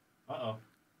 Uh-oh.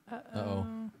 Uh-oh.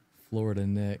 Florida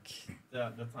Nick.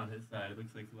 Yeah, that's on his side. It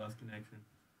looks like he lost connection.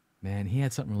 Man, he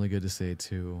had something really good to say,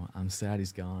 too. I'm sad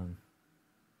he's gone.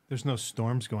 There's no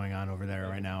storms going on over there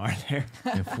right now, are there?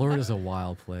 And Florida's a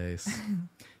wild place.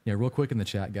 Yeah, real quick in the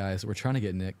chat, guys, we're trying to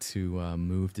get Nick to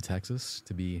move to Texas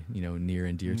to be, near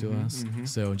and dear to us.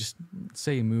 So just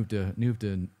say move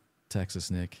to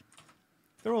Texas, Nick,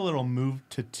 Throw a little move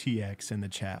to TX in the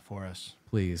chat for us.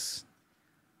 please.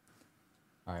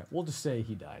 All right, we'll just say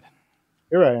he died.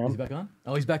 Here I Is he am. back on?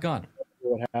 Oh, he's back on.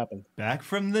 What happened? Back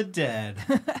from the dead.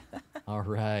 All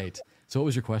right. So what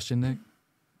was your question, Nick?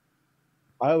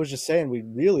 I was just saying we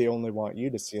really only want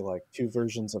you to see like 2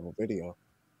 versions of a video.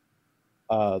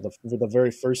 The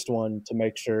very first one to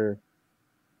make sure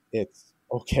it's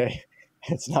okay,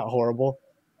 it's not horrible,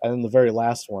 and then the very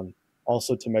last one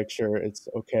also to make sure it's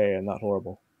okay and not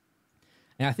horrible.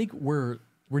 And I think we're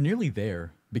nearly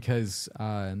there because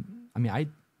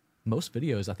most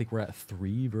videos I think we're at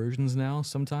 3 versions now.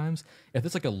 Sometimes if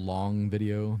it's like a long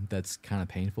video that's kind of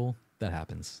painful, that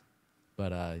happens.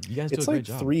 But you guys do It's a great like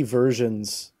job. 3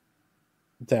 versions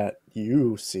that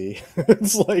you see.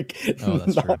 It's like Oh,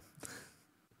 that's true.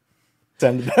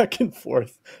 send back and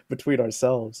forth between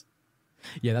ourselves.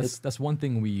 Yeah, that's one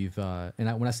thing we've when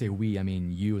I say we, I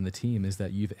mean you and the team, is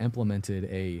that you've implemented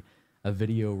a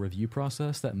video review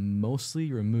process that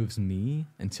mostly removes me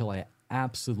until I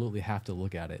absolutely have to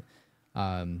look at it,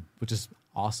 which is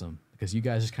awesome because you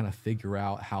guys just kind of figure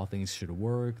out how things should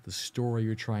work, the story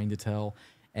you're trying to tell,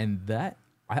 and that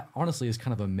honestly is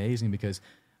kind of amazing because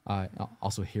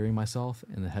also hearing myself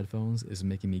in the headphones is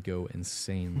making me go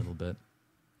insane a little bit.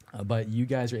 But you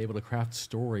guys are able to craft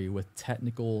story with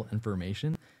technical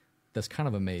information that's kind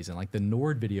of amazing. Like the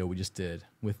Nord video we just did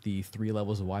with the 3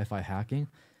 levels of Wi-Fi hacking,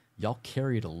 y'all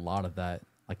carried a lot of that,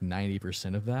 like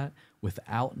 90% of that,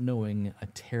 without knowing a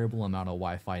terrible amount of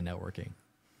Wi-Fi networking.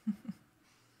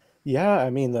 Yeah, I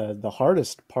mean the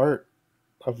hardest part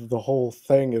of the whole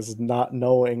thing is not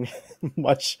knowing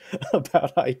much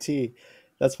about IT.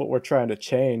 That's what we're trying to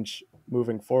change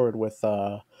moving forward with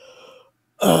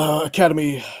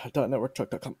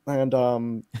academy.networktruck.com,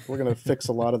 and we're gonna fix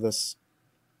a lot of this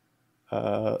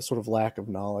sort of lack of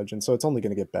knowledge, and so it's only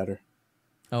gonna get better.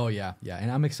 Oh yeah, yeah,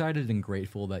 and I'm excited and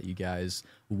grateful that you guys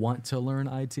want to learn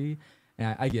IT.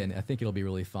 And again, I think it'll be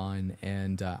really fun,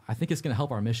 and I think it's going to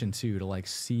help our mission too to like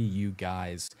see you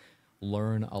guys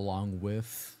learn along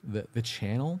with the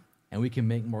channel, and we can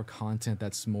make more content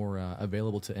that's more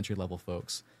available to entry level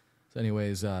folks. So,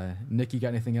 anyways, Nick, you got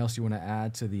anything else you want to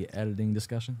add to the editing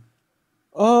discussion?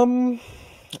 I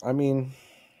mean,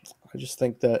 I just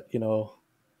think that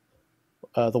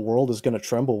the world is going to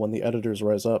tremble when the editors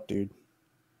rise up, dude.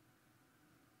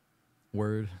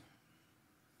 Word.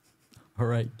 All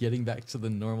right, getting back to the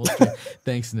normal stream.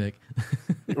 Thanks, Nick.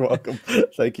 You're welcome.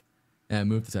 Thank you. And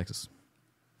move to Texas.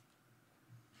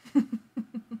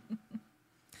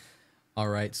 All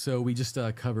right, so we just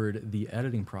covered the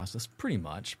editing process, pretty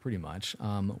much. What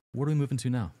are we moving to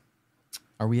now?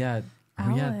 Are we at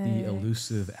the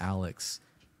elusive Alex,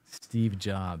 Steve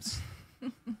Jobs?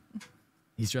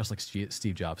 He's dressed like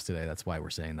Steve Jobs today. That's why we're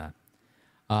saying that.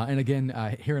 And again,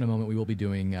 here in a moment, we will be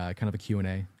doing kind of a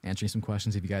Q&A, answering some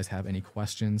questions. If you guys have any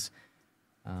questions,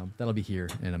 that'll be here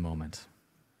in a moment.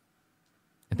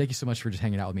 And thank you so much for just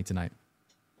hanging out with me tonight.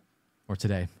 Or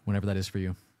today, whenever that is for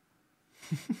you.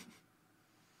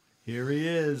 Here he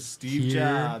is, Steve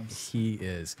Jobs. He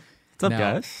is. What's up,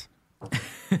 guys?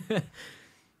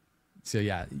 So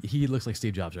yeah, he looks like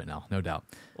Steve Jobs right now, no doubt.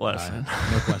 Listen.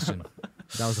 No question.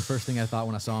 That was the first thing I thought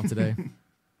when I saw him today.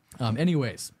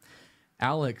 Anyways,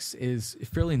 Alex is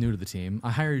fairly new to the team. I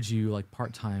hired you like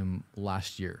part-time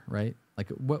last year, right? Like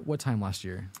what time last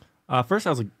year? First,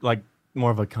 I was like more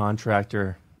of a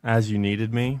contractor as you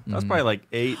needed me. That was probably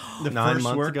like 9 first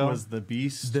months work ago. was the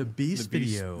Beast. The Beast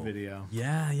video.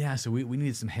 Yeah. So we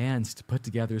needed some hands to put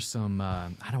together some. I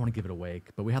don't want to give it away,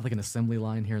 but we had like an assembly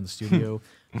line here in the studio,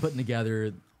 putting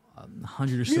together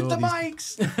 100 or so. Mute the of these,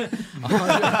 mics.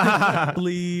 100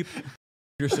 bleep.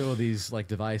 Or so of these like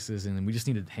devices, and we just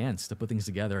needed hands to put things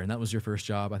together. And that was your first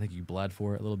job. I think you bled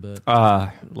for it a little bit.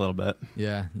 A little bit.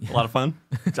 Yeah. A lot of fun.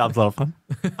 Job's a lot of fun.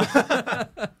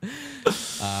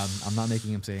 I'm not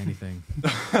making him say anything.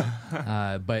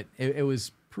 But it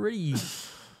was pretty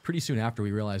soon after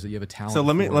we realized that you have a talent. So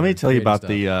let me tell you about stuff.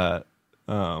 the.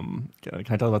 Can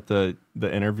I tell you about the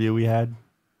interview we had?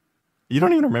 You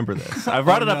don't even remember this. I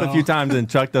brought it up a few times, and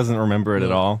Chuck doesn't remember it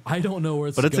at all. I don't know where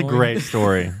it's But it's going. a great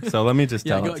story. So let me just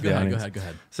tell it to the audience. Go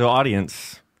ahead. So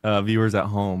audience, viewers at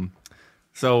home.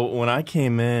 So when I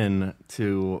came in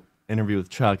to interview with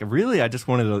Chuck, really I just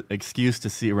wanted an excuse to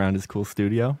see around his cool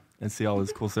studio and see all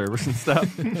his cool servers and stuff.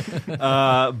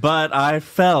 But I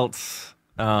felt,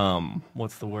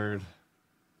 what's the word?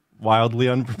 Wildly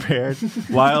unprepared.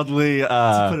 Wildly,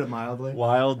 To put it mildly.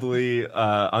 wildly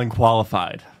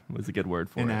unqualified was a good word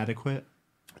for it. Inadequate.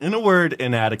 In a word,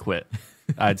 inadequate,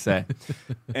 I'd say.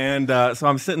 And so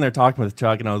I'm sitting there talking with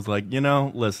Chuck, and I was like,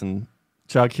 listen,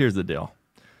 Chuck, here's the deal.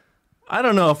 I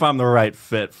don't know if I'm the right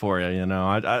fit for you,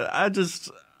 I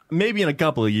just, maybe in a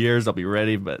couple of years I'll be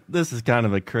ready, but this is kind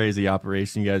of a crazy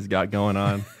operation you guys got going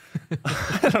on.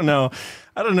 I don't know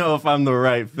if I'm the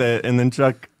right fit. And then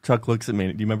Chuck looks at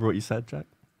me. Do you remember what you said, Chuck?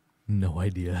 No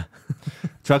idea.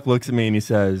 Chuck looks at me and he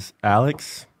says,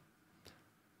 Alex,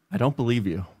 I don't believe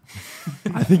you.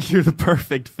 I think you're the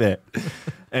perfect fit.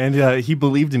 And he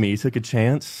believed in me. He took a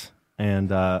chance and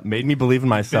made me believe in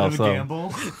myself. Bit of a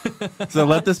gamble. So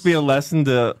let this be a lesson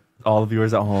to all the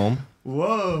viewers at home.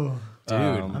 Whoa. Dude,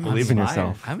 I'm believe in inspired.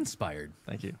 yourself. I'm inspired.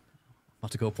 Thank you. I'll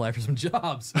have to go apply for some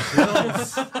jobs.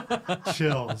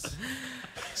 Chills.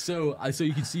 So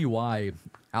you can see why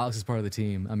Alex is part of the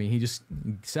team. I mean, he just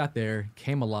sat there,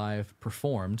 came alive,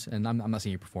 performed, and I'm not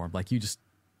saying you performed. Like, you just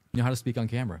know how to speak on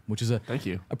camera, which is Thank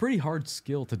you. a pretty hard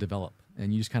skill to develop,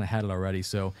 and you just kind of had it already.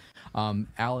 So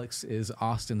Alex is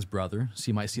Austin's brother, so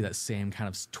you might see that same kind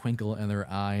of twinkle in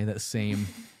their eye, that same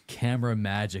camera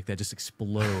magic that just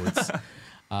explodes.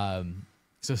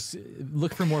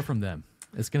 Look for more from them.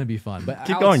 It's going to be fun. But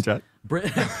Keep Alex, going, Chuck.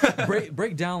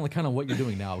 break down like kind of what you're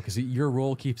doing now, because your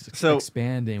role keeps So-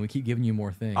 expanding. We keep giving you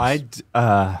more things.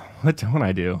 What don't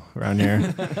I do around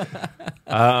here?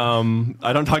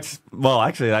 I don't talk. Well,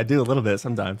 actually, I do a little bit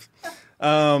sometimes.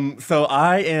 So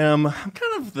I'm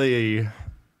kind of the.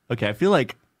 Okay, I feel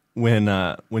like when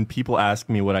people ask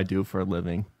me what I do for a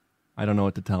living, I don't know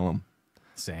what to tell them.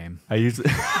 Same. I usually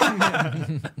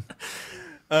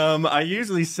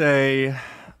say,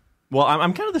 well,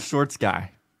 I'm kind of the shorts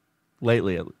guy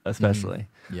lately, especially.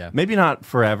 Yeah. Maybe not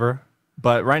forever,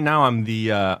 but right now I'm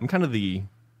kind of the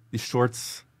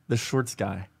shorts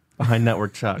guy. Behind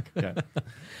Network Chuck. Okay.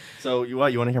 So you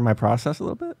want to hear my process a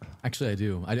little bit? Actually, I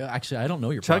do. I don't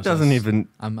know your Chuck process. doesn't even.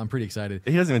 I'm pretty excited.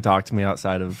 He doesn't even talk to me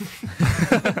outside of.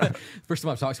 First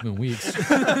time I've talked to him in weeks.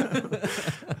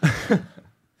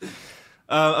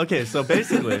 Okay, so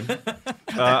basically,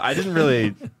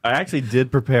 I actually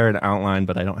did prepare an outline,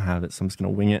 but I don't have it, so I'm just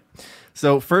going to wing it.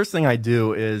 So first thing I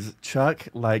do is Chuck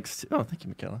likes to, oh, thank you,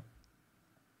 Michaela.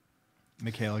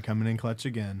 Michaela coming in clutch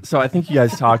again. So I think you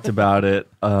guys talked about it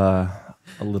a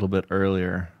little bit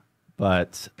earlier,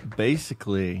 but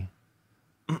basically,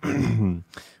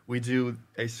 we do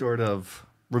a sort of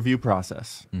review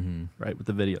process, right, with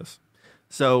the videos.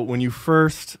 So when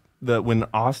when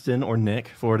Austin or Nick,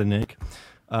 Florida Nick,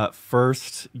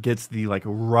 first gets the like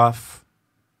rough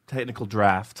technical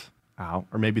draft out,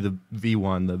 or maybe the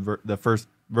V1, the first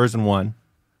version 1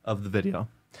 of the video,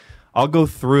 I'll go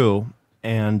through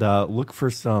and look for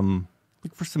some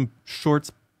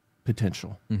shorts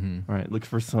potential. Right, look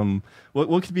for some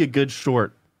what could be a good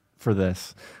short for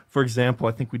this. For example,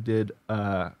 I think we did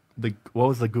what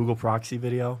was the Google proxy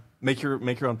video? Make your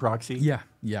own proxy. Yeah.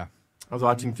 I was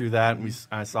watching through that, and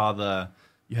I saw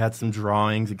you had some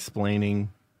drawings explaining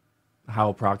how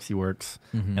a proxy works,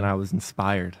 and I was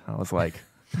inspired. I was like,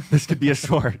 this could be a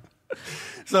short.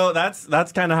 So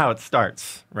that's kind of how it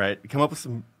starts, right? Come up with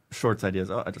some shorts ideas.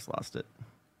 Oh, I just lost it.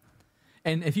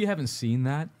 And if you haven't seen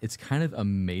that, it's kind of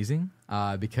amazing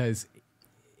because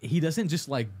he doesn't just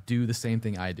like do the same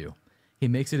thing I do. He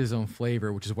makes it his own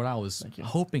flavor, which is what I was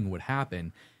hoping would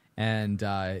happen. And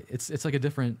it's like a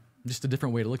different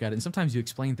way to look at it. And sometimes you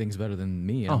explain things better than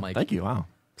me. And I'm like, thank you. Wow.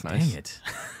 It's nice. Dang it.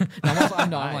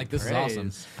 I'm like, this is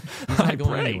awesome. He's not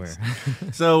going anywhere.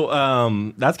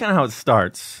 So that's kind of how it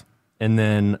starts. And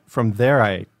then from there,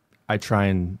 I try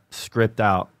and script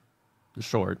out the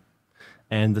short.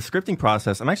 And the scripting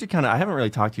process, I haven't really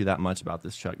talked to you that much about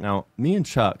this, Chuck. Now, me and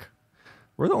Chuck,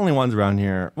 we're the only ones around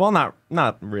here. Well,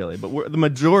 not really, but we're the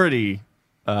majority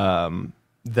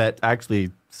that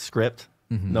actually script.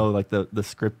 Know like the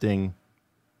scripting,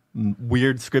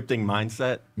 weird scripting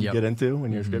mindset you get into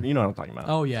when you're scripting. You know what I'm talking about.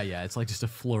 Oh, yeah. It's like just a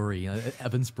flurry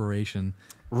of inspiration.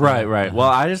 Right. Well,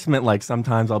 I just meant like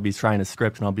sometimes I'll be trying to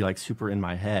script and I'll be like super in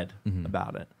my head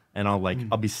about it. And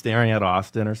I'll be staring at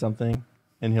Austin or something.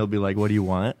 And he'll be like, "What do you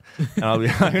want?" And I'll be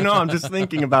like, "No, I'm just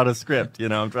thinking about a script. You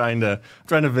know, I'm trying to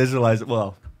visualize it."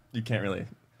 Well,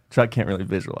 Chuck can't really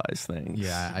visualize things.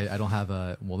 Yeah, I don't have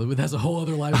that's a whole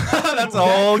other life. That's a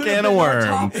whole can of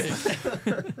worms.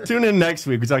 Tune in next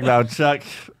week. We talk about Chuck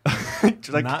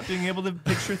not being able to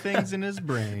picture things in his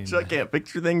brain. Chuck can't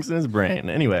picture things in his brain.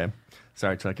 Anyway,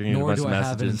 sorry, Chuck. You're Nor do I messages.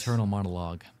 have an internal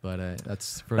monologue, but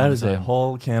that's for that is time. a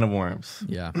whole can of worms.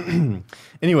 Yeah.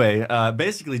 Anyway,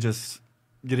 basically just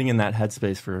getting in that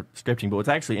headspace for scripting. But what's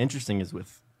actually interesting is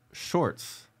with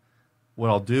shorts, what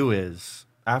I'll do is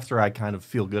after I kind of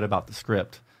feel good about the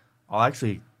script, I'll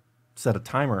actually set a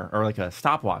timer or like a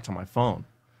stopwatch on my phone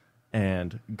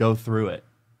and go through it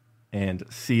and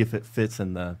see if it fits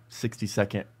in the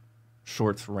 60-second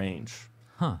shorts range.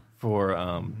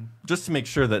 For just to make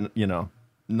sure that, you know,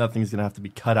 nothing's going to have to be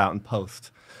cut out in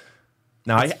post.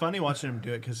 Now, it's funny watching him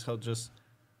do it because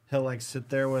he'll like sit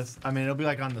there with, I mean, it'll be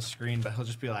like on the screen, but he'll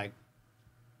just be like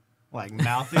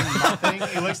mouthing nothing.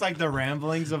 It looks like the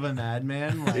ramblings of a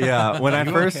madman. Like, yeah, when I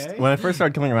first okay?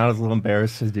 started coming around, I was a little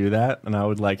embarrassed to do that, and I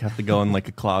would like have to go in like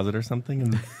a closet or something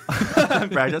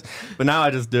and practice. But now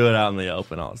I just do it out in the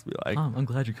open. I'll just be like, I'm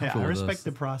glad you're yeah, comfortable I with respect this.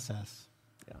 the process.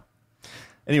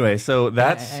 anyway, so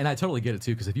that's and I totally get it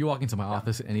too, because if you walk into my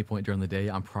office at any point during the day,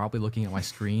 I'm probably looking at my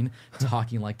screen,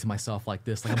 talking like to myself like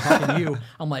this, like I'm talking to you.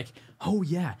 I'm like, oh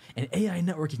yeah, and AI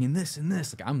networking and this and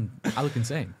this. Like I look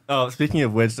insane. Oh, speaking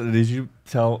of which, did you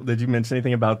mention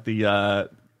anything about the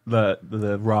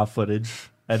raw footage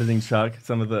editing, Chuck?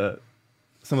 Some of the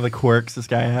quirks this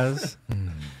guy has.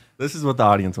 This is what the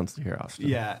audience wants to hear, Austin.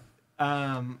 Yeah.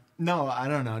 No, I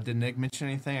don't know. Did Nick mention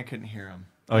anything? I couldn't hear him.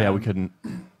 Oh yeah, we couldn't.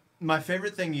 My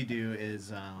favorite thing you do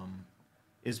is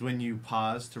when you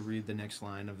pause to read the next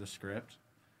line of the script,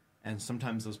 and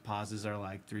sometimes those pauses are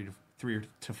like 3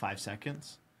 to 5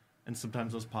 seconds, and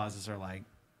sometimes those pauses are like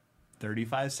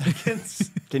 35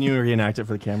 seconds. Can you reenact it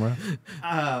for the camera?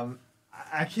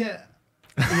 I can't.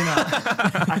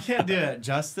 I can't do it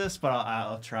justice, but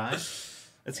I'll try.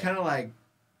 It's kind of like,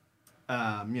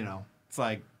 it's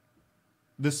like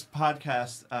this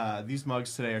podcast. These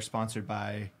mugs today are sponsored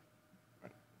by.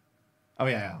 Oh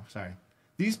yeah, sorry.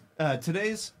 These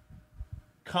today's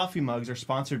coffee mugs are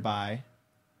sponsored by.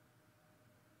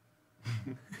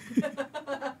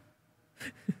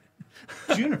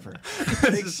 Juniper.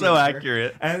 This is so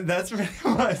accurate. And that's pretty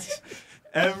much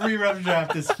Every rough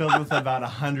draft is filled with about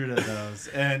 100 of those.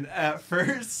 And at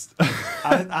first,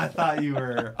 I thought you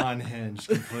were unhinged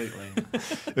completely.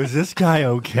 Is this guy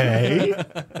okay?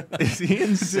 Is he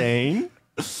insane?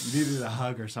 You needed a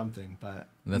hug or something, but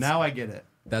That's- now I get it.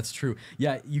 That's true.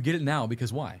 Yeah, you get it now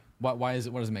because why? Why is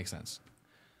it? What does it make sense?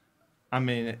 I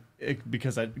mean,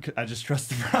 because I just trust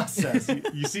the process.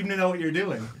 You seem to know what you're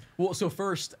doing. Well, so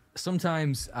first,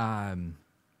 sometimes,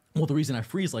 well, the reason I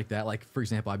freeze like that, like for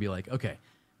example, I'd be like, okay,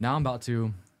 now I'm about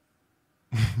to.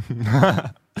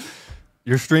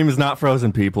 Your stream is not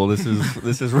frozen, people. This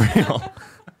is real.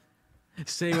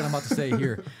 Say what I'm about to say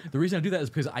here. The reason I do that is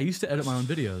because I used to edit my own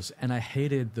videos and I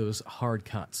hated those hard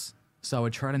cuts. So I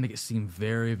would try to make it seem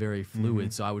very, very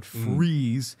fluid. So I would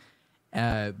freeze,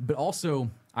 but also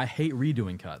I hate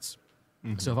redoing cuts.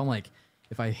 So if I'm like,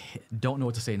 if I don't know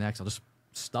what to say next, I'll just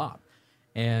stop.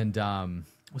 And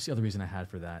what's the other reason I had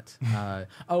for that?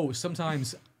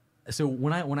 Sometimes, so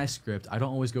when I script, I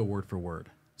don't always go word for word.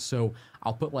 So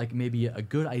I'll put like maybe a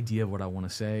good idea of what I want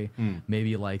to say,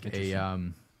 maybe like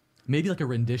a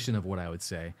rendition of what I would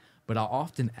say, but I'll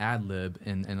often ad lib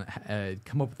and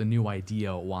come up with a new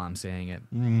idea while I'm saying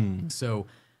it. So,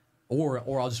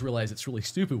 or I'll just realize it's really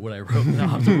stupid what I wrote, and I'll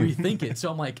have to rethink it. So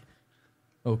I'm like,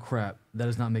 oh crap, that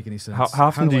does not make any sense. How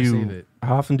often do do I you save it?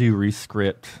 How often do you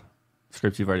rescript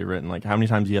scripts you've already written? Like how many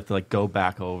times do you have to like go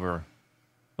back over?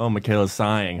 Oh, Michaela's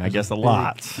sighing. I guess a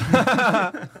lot.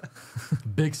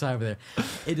 Big sigh over there.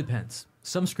 It depends.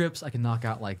 Some scripts I can knock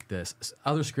out like this.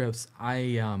 Other scripts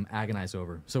I agonize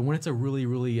over. So when it's a really,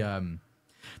 really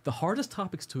the hardest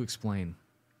topics to explain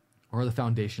are the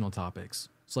foundational topics.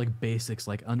 So like basics,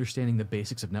 like understanding the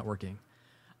basics of networking.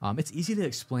 It's easy to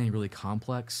explain really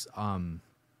complex,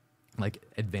 like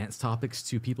advanced topics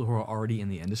to people who are already in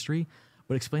the industry,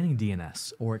 but explaining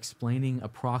DNS or explaining a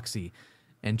proxy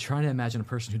and trying to imagine a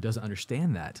person who doesn't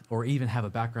understand that or even have a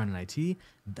background in IT,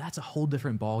 that's a whole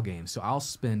different ball game. So I'll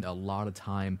spend a lot of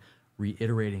time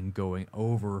reiterating, going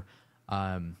over.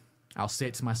 I'll say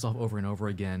it to myself over and over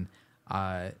again.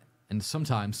 And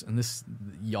sometimes, and this,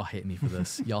 y'all hate me for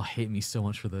this. Y'all hate me so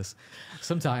much for this.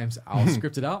 Sometimes I'll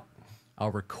script it out,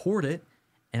 I'll record it,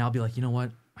 and I'll be like, you know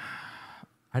what?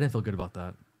 I didn't feel good about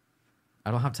that. I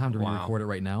don't have time to re-record it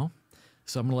right now.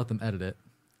 So I'm going to let them edit it.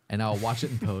 And I'll watch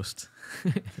it in post.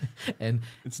 and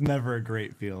It's never a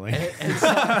great feeling. and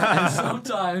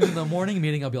sometimes in the morning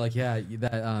meeting, I'll be like, yeah,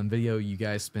 that video you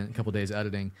guys spent a couple days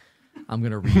editing, I'm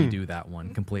going to redo that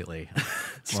one completely.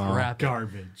 Scrap it.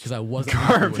 Garbage. Because I wasn't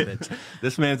happy with it.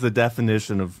 This man's the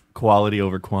definition of quality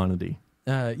over quantity.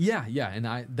 Yeah.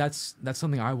 And that's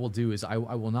something I will do is I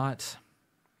will not...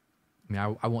 I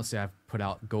mean, I won't say I've put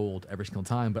out gold every single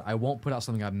time, but I won't put out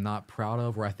something I'm not proud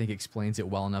of where I think explains it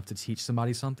well enough to teach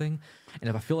somebody something. And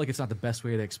if I feel like it's not the best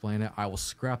way to explain it, I will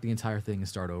scrap the entire thing and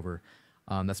start over.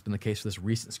 That's been the case for this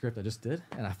recent script I just did,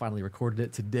 and I finally recorded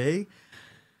it today.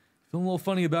 Feeling a little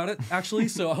funny about it, actually,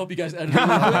 so I hope you guys edit it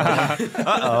a little bit.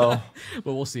 Uh-oh.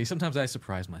 But we'll see. Sometimes I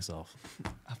surprise myself.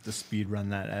 I have to speed run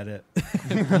that edit.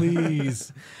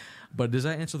 Please. But does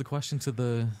that answer the question to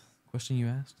the question you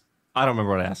asked? I don't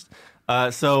remember what I asked.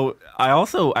 So I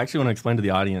also actually want to explain to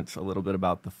the audience a little bit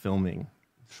about the filming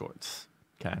shorts.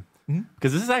 Okay.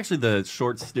 Because this is actually the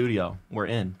short studio we're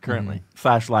in currently. /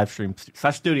 live stream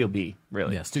 / Studio B,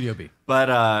 really. Yeah, Studio B. But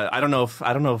I don't know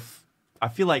if I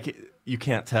feel like you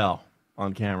can't tell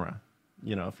on camera.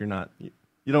 You know, if you're not, you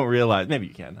don't realize. Maybe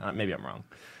you can. Maybe I'm wrong.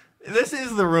 This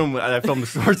is the room that I filmed the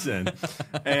shorts in,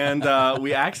 and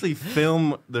we actually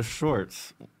film the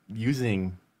shorts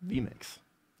using vMix.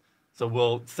 So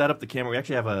we'll set up the camera. We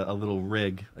actually have a little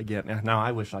rig again. Now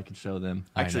I wish I could show them.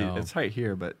 Actually, it's right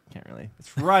here, but can't really.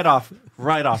 It's right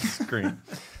off screen.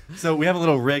 So we have a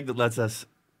little rig that lets us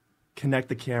connect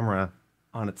the camera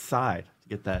on its side to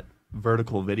get that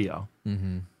vertical video,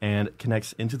 and it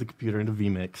connects into the computer into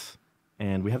vMix.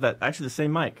 And we have that actually the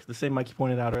same mic you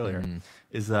pointed out earlier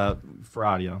is for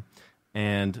audio,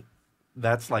 and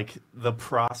that's like the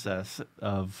process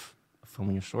of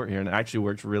filming a short here, and it actually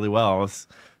works really well. I was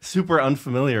super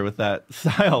unfamiliar with that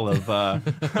style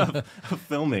of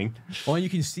filming. Well, you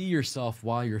can see yourself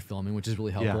while you're filming, which is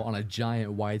really helpful Yeah. on a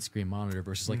giant widescreen monitor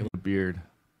versus like a A beard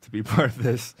to be part of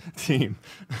this team.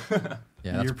 yeah.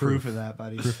 That's You're proof of that,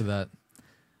 buddy. Proof of that.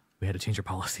 We had to change our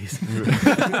policies.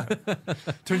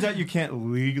 Turns out you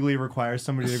can't legally require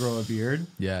somebody to grow a beard.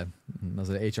 Yeah, that was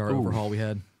an HR overhaul we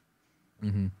had.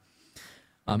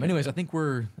 Anyways, I think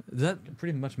does that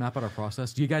pretty much map out our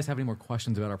process? Do you guys have any more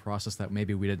questions about our process that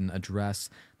maybe we didn't address,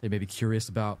 that you may be curious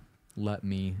about? Let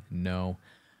me know.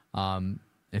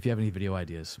 If you have any video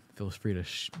ideas, feel free to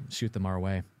shoot them our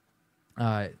way.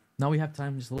 Now we have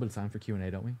time, just a little bit of time for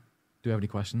Q&A, don't we? Do you have any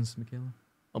questions, Michaela?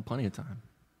 Oh, plenty of time.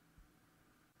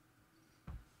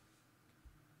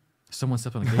 Someone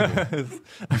stepped on a cable.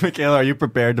 Michaela, are you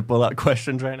prepared to pull out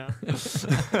questions right now?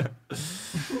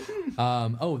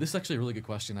 Oh, this is actually a really good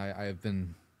question I've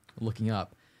been looking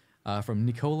up. From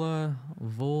Nikola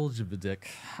Voljevidik.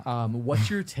 What's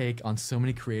your take on so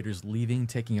many creators leaving,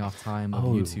 taking off time of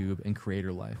YouTube and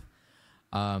creator life?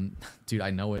 Dude,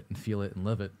 I know it and feel it and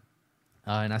live it.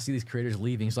 And I see these creators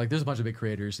leaving. It's like there's a bunch of big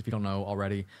creators, if you don't know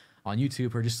already, on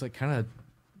YouTube who are just like kind of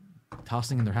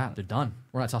tossing in their hat. They're done.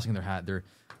 We're not tossing in their hat. They're,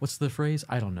 what's the phrase?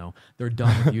 I don't know. They're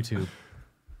done with YouTube.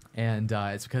 And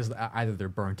it's because either they're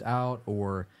burnt out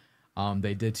or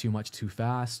they did too much too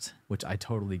fast, which I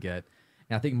totally get.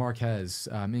 And I think Marquez,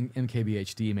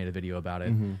 MKBHD, made a video about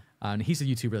it. Mm-hmm. And he's a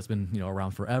YouTuber that's been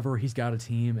around forever. He's got a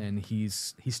team, and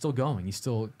he's still going. He's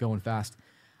still going fast.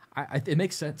 It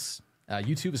makes sense.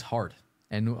 YouTube is hard,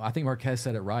 and I think Marquez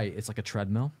said it right. It's like a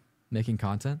treadmill making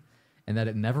content, and that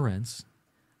it never ends.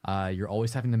 You're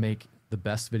always having to make the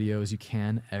best videos you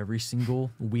can every single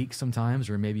week, sometimes,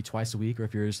 or maybe twice a week, or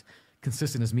if you're as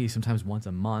consistent as me, sometimes once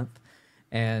a month.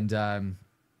 And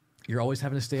you're always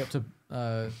having to stay up to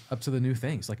the new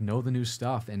things, like know the new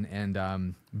stuff,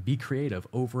 and be creative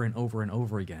over and over and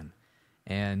over again,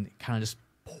 and kind of just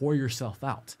pour yourself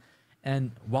out.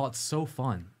 And while it's so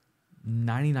fun,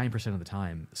 99% of the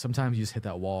time, sometimes you just hit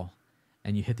that wall,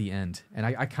 and you hit the end. And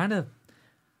I kind of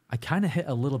hit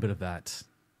a little bit of that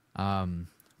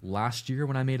last year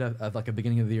when I made a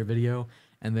beginning of the year video,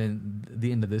 and then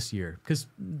the end of this year, because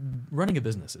running a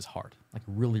business is hard, like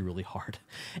really, really hard.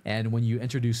 And when you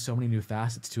introduce so many new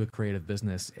facets to a creative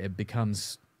business, it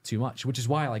becomes too much, which is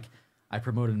why I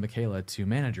promoted Michaela to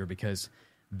manager, because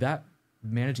that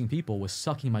managing people was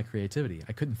sucking my creativity.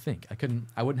 I couldn't think.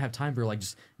 I wouldn't have time for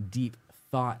just deep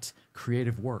thought,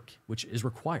 creative work, which is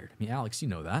required. I mean, Alex, you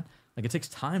know that. It takes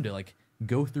time to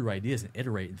go through ideas and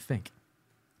iterate and think.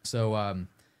 So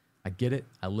I get it.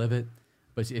 I live it.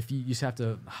 But if you just have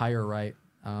to hire right,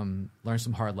 learn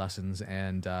some hard lessons,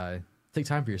 and take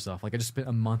time for yourself. I just spent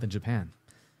a month in Japan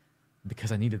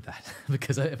because I needed that.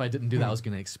 Because if I didn't do that, I was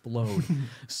going to explode.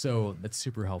 So that's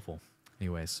super helpful.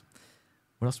 Anyways,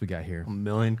 what else we got here? 1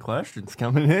 million questions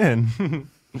coming in.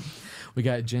 We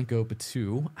got Jenko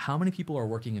Batu. How many people are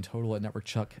working in total at Network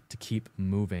Chuck to keep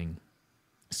moving?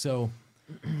 So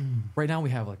right now we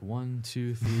have 1,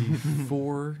 2, 3,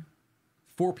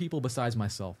 4 people besides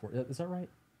myself. Is that right?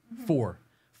 4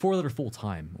 that are full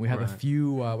time. We have a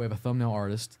few. We have a thumbnail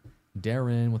artist,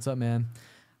 Darren. What's up, man?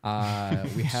 We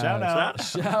have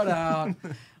shout out.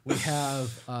 We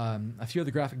have a few other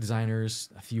graphic designers,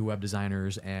 a few web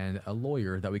designers, and a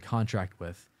lawyer that we contract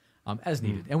with as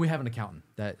needed. And we have an accountant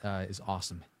that is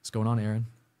awesome. What's going on, Aaron?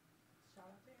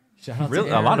 Shout out to Really,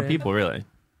 Aaron. a lot of people, really.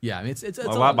 Yeah, I mean it's a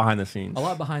lot behind the scenes. A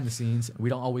lot behind the scenes. We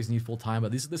don't always need full time,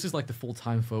 but this is the full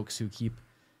time folks who keep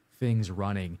things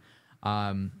running.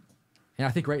 And I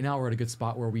think right now we're at a good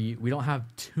spot where we don't have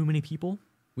too many people.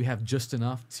 We have just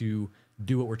enough to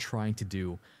do what we're trying to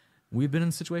do. We've been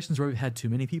in situations where we've had too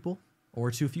many people or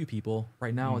too few people.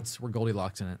 Right now we're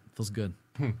Goldilocks in it. Feels good.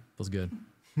 Feels good.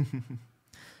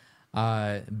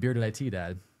 Bearded IT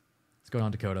Dad. What's going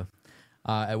on, Dakota?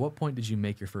 At what point did you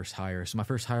make your first hire? So my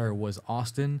first hire was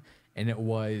Austin, and it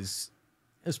was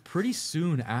pretty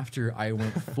soon after I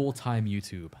went full-time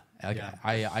YouTube.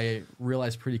 I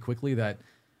realized pretty quickly that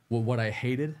what I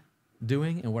hated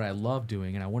doing and what I loved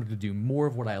doing, and I wanted to do more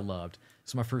of what I loved.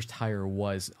 So my first hire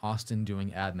was Austin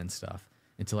doing admin stuff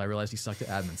until I realized he sucked at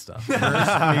admin stuff.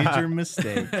 First major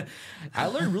mistake. I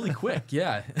learned really quick,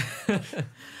 yeah.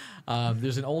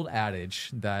 There's an old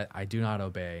adage that I do not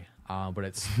obey, but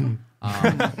it's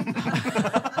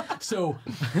so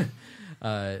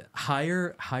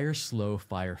hire slow,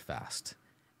 fire fast.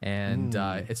 And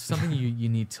it's something you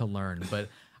need to learn. But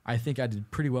I think I did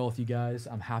pretty well with you guys.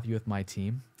 I'm happy with my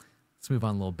team. Let's move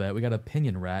on a little bit. We got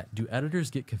Opinion Rat. Do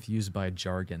editors get confused by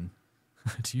jargon?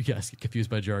 Do you guys get confused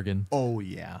by jargon? Oh,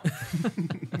 yeah.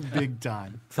 Big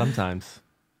time. Sometimes.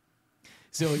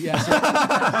 So,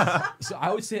 yeah. So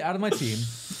I would say out of my team,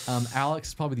 Alex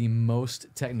is probably the most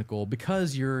technical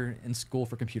because you're in school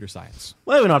for computer science.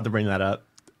 Well, we don't have to bring that up.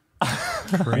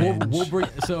 We'll bring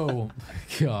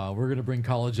we're gonna bring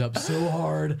college up so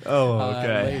hard. Oh,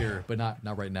 okay. Later, but not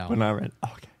right now. But not right.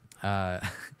 Okay.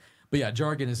 But yeah,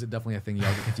 jargon is definitely a thing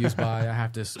y'all get confused by. I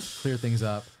have to clear things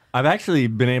up. I've actually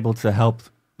been able to help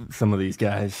some of these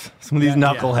guys, some of these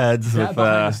knuckleheads That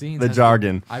behind the scenes with the has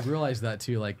jargon. I've realized that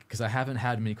too, because I haven't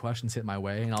had many questions hit my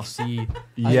way, and I'll see.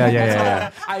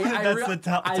 Yeah. That's the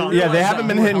top. Yeah, they haven't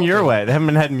been heading your way. They haven't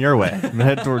been heading your way. They've been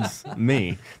heading towards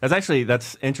me.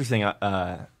 That's interesting.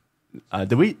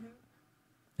 Did we?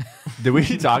 Did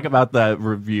we talk about the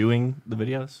reviewing the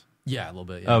videos? Yeah, a little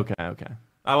bit. Yeah. Okay.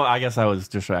 Oh, I guess I was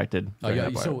distracted. Oh, during yeah.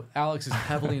 that part. So Alex is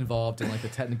heavily involved in like the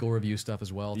technical review stuff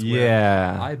as well. to where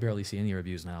Yeah. I barely see any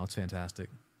reviews now. It's fantastic.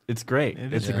 It's great.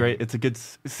 It It's is. a great. It's a good.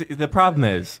 See, the problem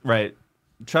is, right?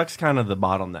 Chuck's kind of the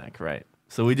bottleneck, right?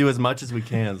 So we do as much as we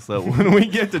can. So when we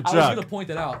get to I was going Chuck, to point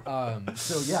that out.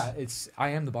 So yeah, I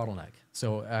am the bottleneck.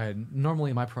 So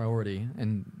normally my priority,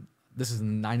 and this is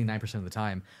 99% of the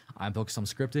time, I'm focused on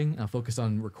scripting. I'm focused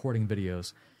on recording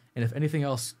videos, and if anything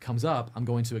else comes up, I'm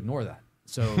going to ignore that.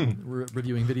 So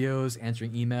reviewing videos,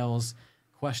 answering emails,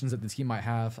 questions that the team might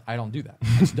have, I don't do that.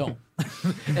 I just don't.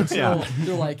 Until Yeah.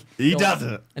 they're like, He they'll-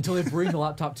 doesn't. Until they bring the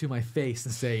laptop to my face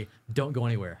and say, "Don't go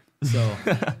anywhere." So,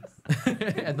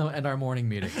 and our morning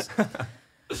meetings.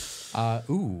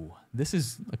 This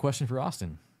is a question for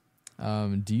Austin.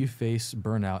 Do you face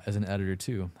burnout as an editor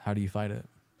too? How do you fight it?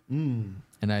 And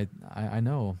I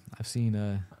know I've seen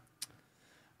a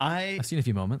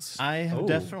few moments. I have Oh.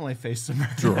 definitely faced some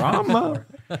drama.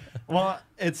 Well,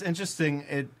 it's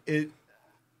interesting. It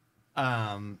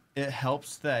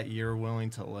helps that you're willing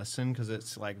to listen because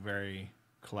it's like very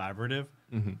collaborative.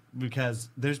 Because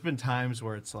there's been times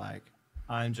where it's like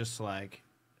I'm just like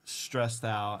stressed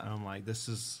out and I'm like, this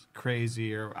is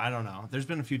crazy, or I don't know. There's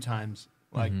been a few times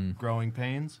like growing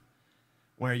pains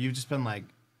where you've just been like,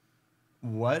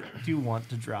 what do you want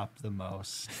to drop the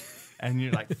most? And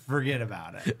you're like, forget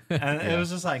about it. And it was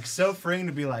just like so freeing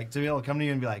to be like, to be able to come to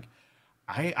you and be like,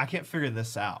 I can't figure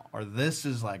this out, or this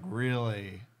is like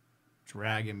really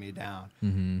dragging me down.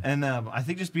 And I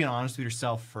think just being honest with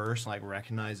yourself first, like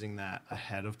recognizing that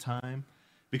ahead of time,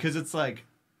 because it's like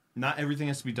not everything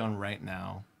has to be done right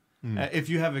now. If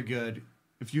you have a good,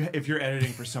 if you're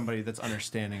editing for somebody that's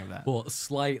understanding of that. Well,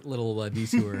 slight little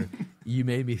detour. You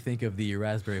made me think of the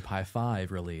Raspberry Pi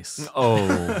 5 release. Oh,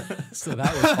 So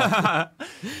that was fun.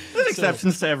 there's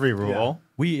exceptions to every rule.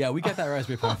 We got that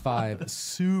Raspberry Pi 5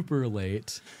 super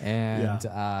late, and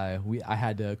I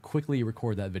had to quickly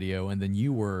record that video, and then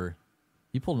you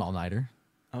pulled an all-nighter.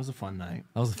 That was a fun night.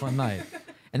 That was a fun night,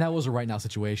 and that was a right now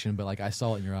situation. But like I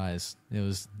saw it in your eyes, it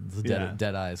was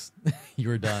dead eyes. You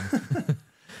were done.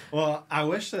 Well, I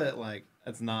wish that like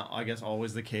it's not, I guess,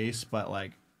 always the case, but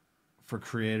like for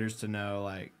creators to know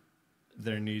like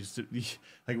there needs to be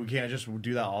like we can't just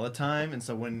do that all the time. And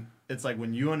so when it's like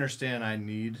when you understand I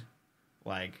need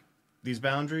like these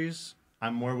boundaries,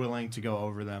 I'm more willing to go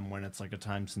over them when it's like a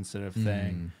time sensitive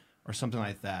thing or something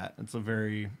like that. It's a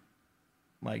very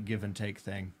like give and take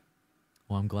thing.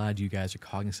 Well, I'm glad you guys are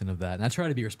cognizant of that, and I try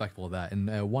to be respectful of that.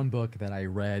 And one book that I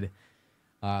read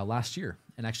last year,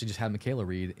 and actually just had Michaela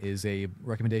read, is a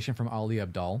recommendation from Ali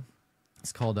Abdal.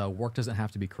 It's called "Work Doesn't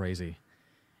Have to Be Crazy,"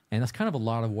 and that's kind of a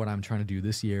lot of what I'm trying to do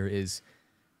this year. Is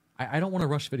I don't want to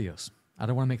rush videos. I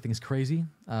don't want to make things crazy.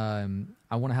 I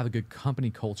want to have a good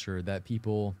company culture that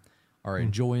people are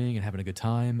enjoying and having a good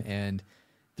time. And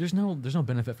there's no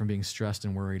benefit from being stressed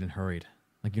and worried and hurried.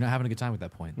 Like you're not having a good time at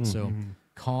that point. So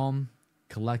calm,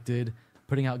 collected,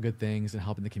 putting out good things and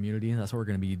helping the community. And that's what we're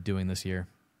going to be doing this year.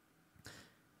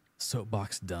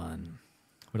 Soapbox done.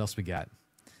 What else we got?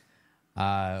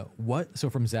 So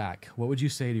from Zach, what would you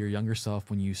say to your younger self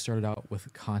when you started out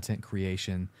with content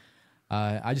creation?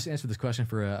 I just answered this question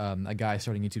for a guy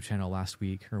starting a YouTube channel last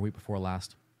week or week before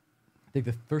last. I think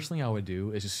the first thing I would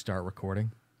do is just start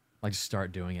recording, like just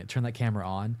start doing it. Turn that camera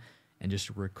on and just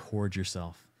record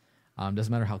yourself.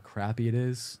 Doesn't matter how crappy it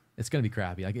is. It's going to be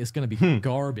crappy. Like it's going to be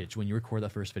garbage when you record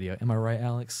that first video. Am I right,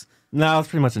 Alex? No, it's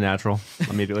pretty much a natural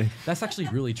immediately. That's actually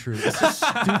really true. It's just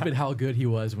stupid how good he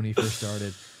was when he first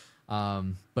started.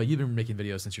 But you've been making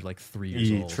videos since you're like 3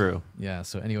 years old. True. Yeah.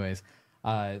 So anyways,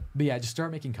 but yeah, just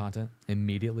start making content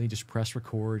immediately. Just press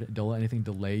record. Don't let anything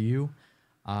delay you.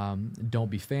 Don't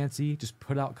be fancy. Just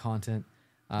put out content.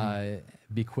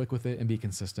 Be quick with it and be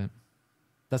consistent.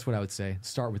 That's what I would say.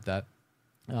 Start with that.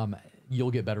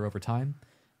 You'll get better over time.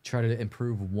 Try to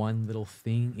improve one little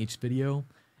thing each video,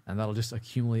 and that'll just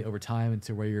accumulate over time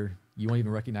into where you won't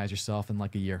even recognize yourself in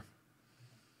like a year.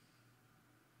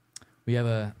 We have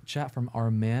a chat from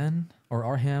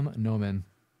Arham Noman.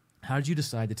 How did you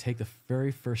decide to take the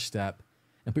very first step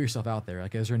and put yourself out there?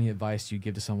 Like, is there any advice you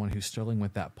give to someone who's struggling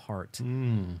with that part?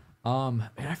 Man,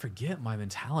 I forget my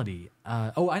mentality.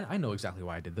 I know exactly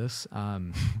why I did this.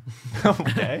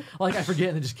 Okay. Like I forget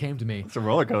and it just came to me. It's a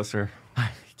roller coaster.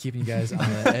 Keeping you guys on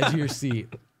the edge of your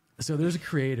seat. So there's a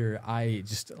creator I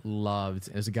just loved.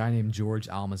 It was a guy named George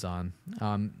Almazan.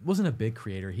 Wasn't a big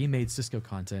creator. He made Cisco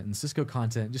content, and Cisco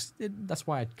content that's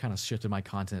why I kind of shifted my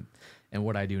content and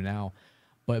what I do now.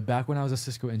 But back when I was a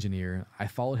Cisco engineer, I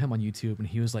followed him on YouTube, and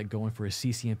he was like going for his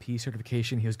CCNP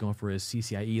certification. He was going for his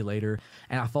CCIE later.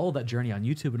 And I followed that journey on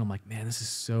YouTube, and I'm like, man, this is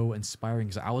so inspiring,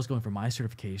 because I was going for my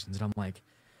certifications, and I'm like,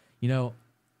 you know,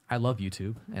 I love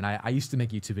YouTube. And I used to make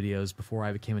YouTube videos before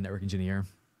I became a network engineer.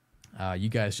 You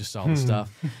guys just saw the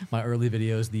stuff. My early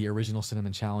videos, the original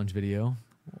Cinnamon Challenge video.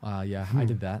 Yeah, I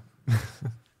did that.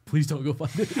 Please don't go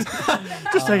find it.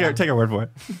 Just take our word for it.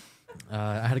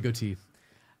 I had a goatee.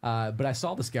 But I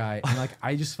saw this guy, and like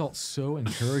I just felt so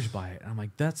encouraged by it. And I'm like,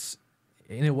 and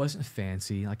it wasn't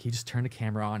fancy. Like, he just turned the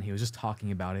camera on, he was just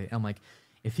talking about it. And I'm like,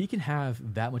 if he can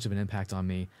have that much of an impact on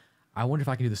me, I wonder if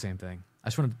I can do the same thing. I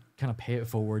just want to kind of pay it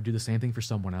forward, do the same thing for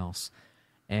someone else.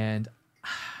 And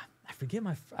I forget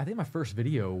I think my first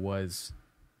video was,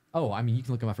 I mean, you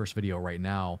can look at my first video right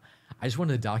now. I just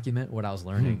wanted to document what I was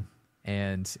learning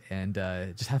and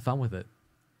just have fun with it.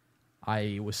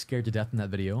 I was scared to death in that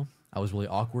video. I was really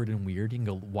awkward and weird. You can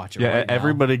go watch it right now.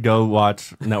 Everybody go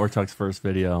watch Network Talk's first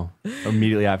video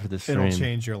immediately after this stream. It'll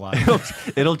change your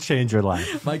life. It'll change your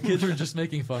life. My kids were just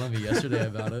making fun of me yesterday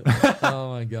about it.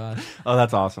 Oh my god. Oh,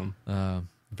 that's awesome.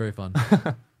 Very fun.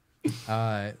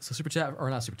 So super chat, or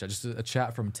not super chat, just a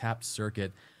chat from Tapped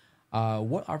Circuit.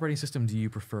 What operating system do you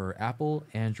prefer, Apple,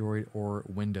 Android, or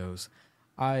Windows?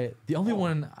 The only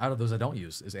one out of those I don't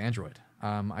use is Android.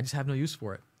 I just have no use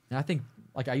for it. And I think,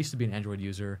 like, I used to be an Android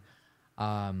user.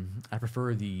 I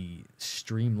prefer the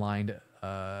streamlined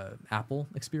Apple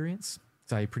experience.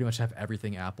 So I pretty much have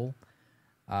everything Apple.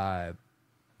 But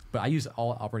I use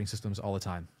all operating systems all the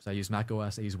time. So I use Mac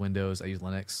OS, I use Windows, I use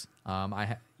Linux.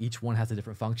 Each one has a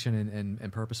different function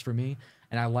and purpose for me.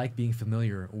 And I like being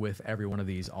familiar with every one of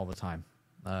these all the time.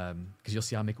 Because you'll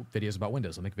see I make videos about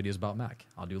Windows. I'll make videos about Mac.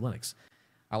 I'll do Linux.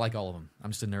 I like all of them. I'm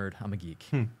just a nerd. I'm a geek.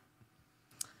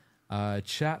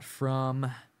 Chat from...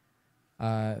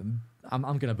 I'm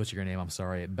going to butcher your name. I'm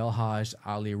sorry. Belhaj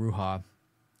Ali Ruha.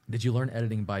 Did you learn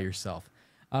editing by yourself?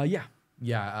 Yeah.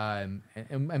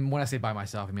 And when I say by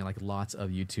myself, I mean like lots of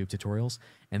YouTube tutorials.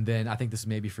 And then I think this is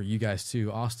maybe for you guys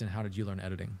too. Austin, how did you learn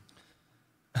editing?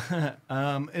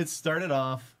 It started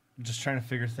off just trying to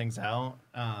figure things out.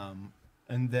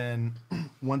 And then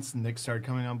once Nick started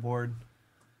coming on board,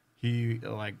 he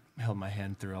like held my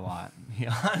hand through a lot. He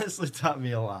honestly taught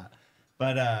me a lot.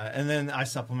 But and then I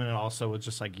supplemented also with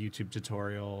just like YouTube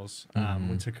tutorials.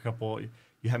 We took a couple.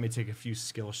 You had me take a few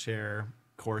Skillshare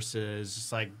courses,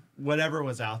 just like whatever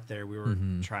was out there, we were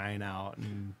trying out.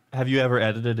 And have you ever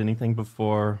edited anything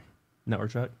before Network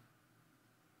Truck?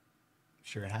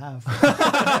 Sure have. All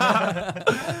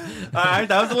right,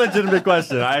 that was a legitimate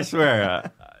question. I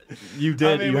swear, you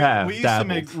did. I mean, you have. We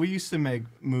used to make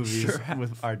movies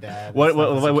with our dad. What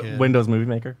Windows Movie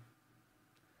Maker?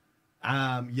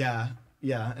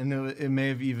 Yeah, and it may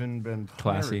have even been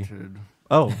classy. Pirated.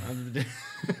 Oh,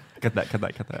 cut that.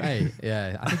 Hey,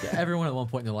 yeah, I think everyone at one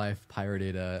point in their life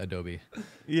pirated Adobe.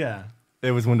 Yeah, it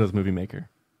was Windows Movie Maker.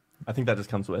 I think that just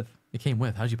comes with. It came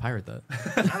with. How did you pirate that?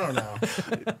 I don't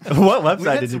know. What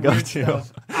website did you go to?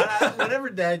 Whatever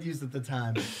Dad used at the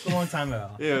time. It's a long time ago.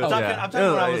 Yeah, I'm talking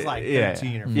when I was like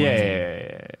 13 or 14.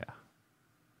 Yeah.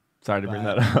 Sorry to bring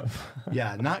that up.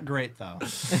 Yeah, not great though.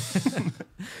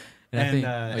 And go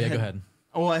ahead.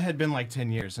 Well, it had been like 10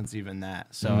 years since even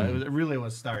that, so it really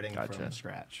was starting from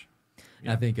scratch.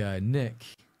 Yeah. I think Nick,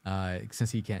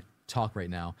 since he can't talk right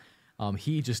now,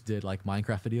 he just did like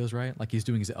Minecraft videos, right? Like he's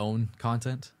doing his own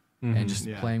content and just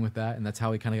playing with that, and that's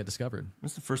how he kind of got discovered.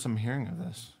 That's the first I'm hearing of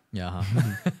this. Yeah,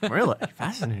 Really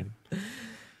fascinating.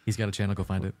 He's got a channel. Go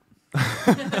find it.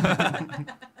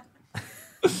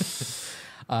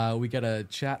 We got a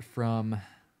chat from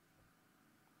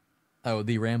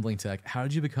the Rambling Tech. How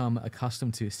did you become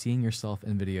accustomed to seeing yourself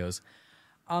in videos?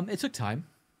 It took time,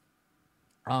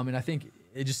 and I think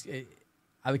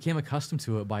I became accustomed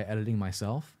to it by editing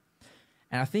myself.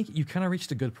 And I think you kind of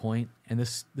reached a good point, and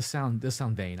this sound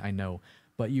vain, I know,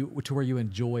 but to where you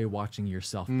enjoy watching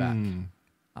yourself back.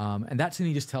 And that to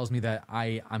me just tells me that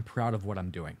I'm proud of what I'm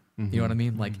doing. You know what I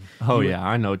mean? Like, yeah,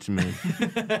 I know what you mean.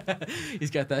 He's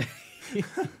got that. He's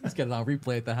got it on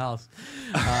replay at the house.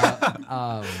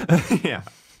 Yeah.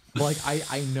 But like,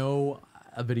 I know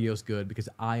a video's good because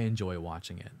I enjoy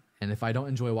watching it. And if I don't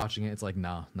enjoy watching it, it's like,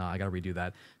 nah, I gotta redo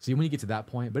that. So when you get to that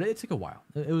point, but it took a while.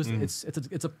 It's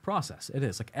a process. It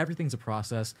is like everything's a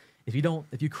process. If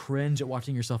you cringe at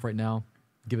watching yourself right now,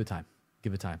 give it time.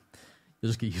 You'll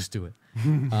just get used to it.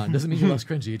 Doesn't mean you're less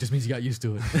cringy. It just means you got used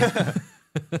to it.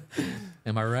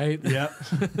 Am I right? Yep.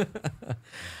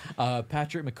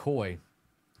 Patrick McCoy,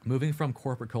 moving from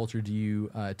corporate culture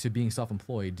to being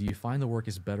self-employed, do you find the work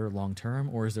is better long term,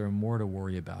 or is there more to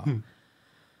worry about?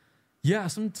 Yeah,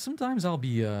 sometimes I'll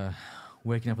be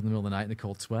waking up in the middle of the night in a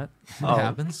cold sweat. It Oh.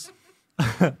 happens.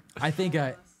 I think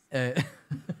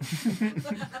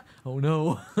oh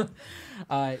no.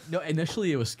 No,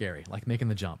 initially it was scary, like making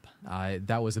the jump.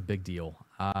 That was a big deal.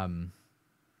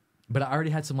 But I already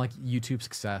had some like YouTube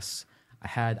success. I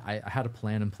had a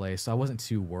plan in place, so I wasn't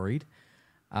too worried.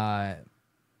 But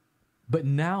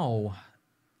now,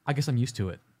 I guess I'm used to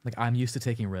it. Like I'm used to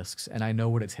taking risks, and I know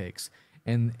what it takes.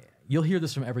 And you'll hear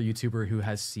this from every YouTuber who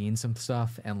has seen some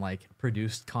stuff and like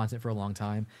produced content for a long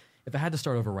time. If I had to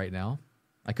start over right now,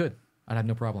 I could. I'd have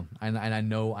no problem, and I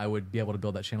know I would be able to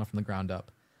build that channel from the ground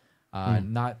up.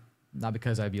 Not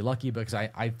because I'd be lucky, but because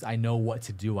I know what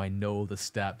to do. I know the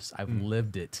steps. I've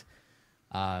lived it.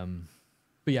 But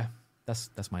yeah, that's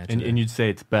my answer. And you'd say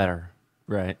it's better,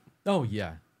 right? Oh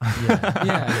yeah,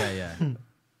 yeah.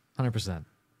 100%.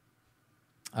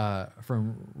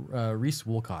 From Reese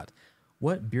Woolcott,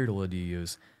 what beard oil do you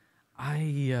use? I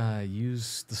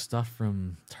use the stuff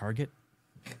from Target.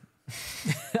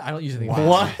 I don't use anything.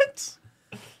 What?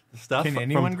 Stuff Can from-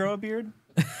 anyone grow a beard?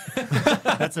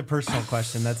 That's a personal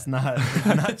question. That's not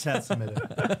chat submitted.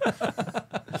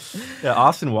 Yeah,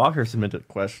 Austin Walker submitted a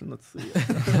question. Let's see.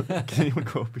 Can anyone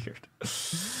grow a beard?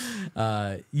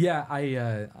 Yeah,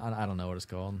 I don't know what it's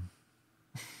called.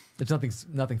 It's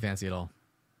nothing fancy at all.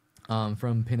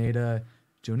 From Pineda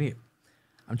Jonip,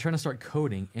 I'm trying to start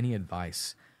coding. Any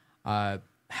advice?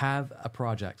 Have a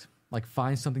project. Like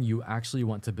find something you actually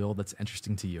want to build that's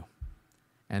interesting to you,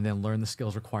 and then learn the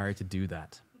skills required to do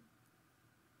that.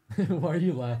 Why are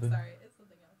you laughing? Sorry,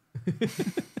 it's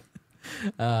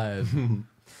something else.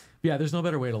 Yeah, there's no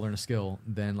better way to learn a skill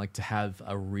than like to have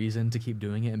a reason to keep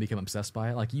doing it and become obsessed by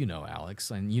it. Like Alex,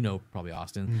 and probably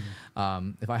Austin.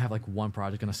 If I have like one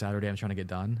project on a Saturday I'm trying to get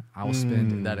done, I will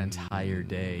spend that entire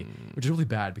day, which is really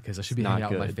bad because I should be hanging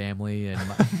out with my good. family and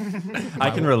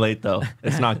I can relate though.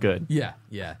 It's not good.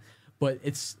 yeah. But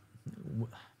it's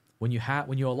when you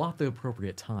allot the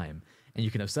appropriate time and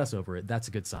you can obsess over it, that's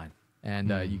a good sign. And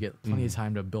you get plenty of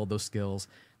time to build those skills.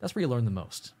 That's where you learn the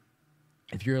most.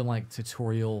 If you're in like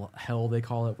tutorial hell, they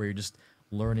call it, where you're just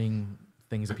learning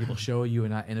things that people show you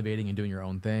and not innovating and doing your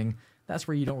own thing, that's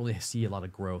where you don't really see a lot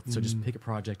of growth. So just pick a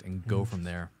project and go from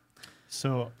there.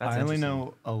 So That's I only interesting.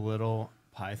 know a little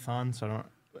Python, so I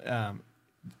don't.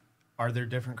 Are there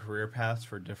different career paths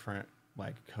for different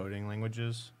like coding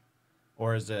languages,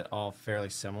 or is it all fairly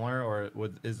similar? Or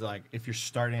is like if you're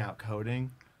starting out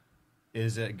coding,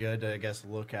 is it good to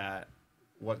look at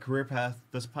what career path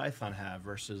does Python have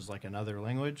versus like another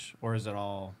language, or is it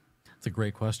all? It's a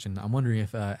great question. I'm wondering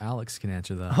if Alex can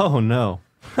answer that. Oh no.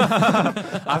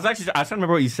 I was trying to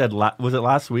remember what you said. Was it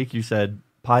last week? You said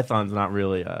Python's not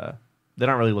really. They're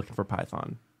not really looking for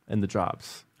Python in the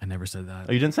jobs. I never said that.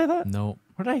 Oh, you didn't say that? No,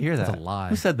 Where did I hear that's that? a lie.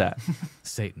 Who said that?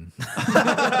 Satan.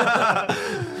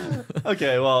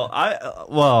 Okay,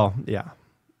 yeah.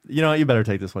 You know what? You better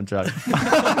take this one, Chuck.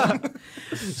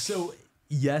 So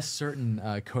yes, certain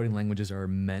coding languages are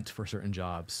meant for certain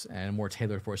jobs and more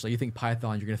tailored for it. So you think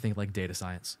Python, you're going to think like data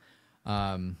science.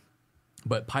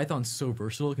 But Python's so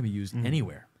versatile, it can be used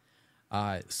anywhere.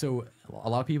 So a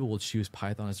lot of people will choose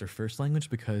Python as their first language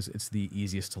because it's the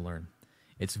easiest to learn.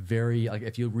 It's very, like,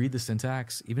 if you read the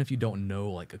syntax, even if you don't know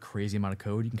like a crazy amount of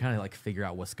code, you can kind of like figure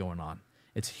out what's going on.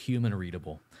 It's human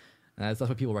readable. And that's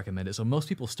what people recommend it. So most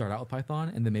people start out with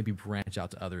Python and then maybe branch out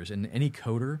to others. And any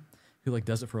coder who like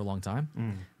does it for a long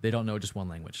time, they don't know just one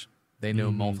language. They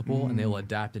know multiple, and they'll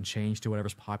adapt and change to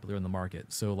whatever's popular in the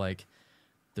market. So like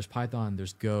there's Python,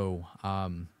 there's Go,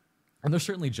 and there's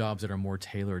certainly jobs that are more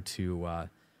tailored to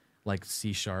like C#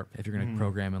 if you're going to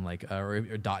program in like or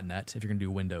 .NET if you're going to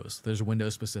do Windows. There's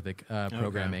Windows specific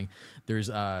programming. There's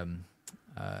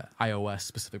iOS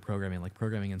specific programming, like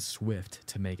programming in Swift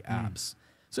to make apps.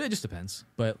 So it just depends.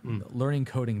 But learning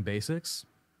coding basics,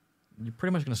 you're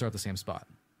pretty much going to start at the same spot.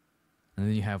 And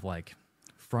then you have like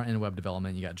front end web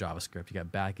development. You got JavaScript. You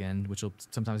got back end, which will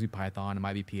sometimes be Python. It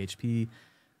might be PHP.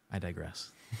 I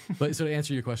digress. But so to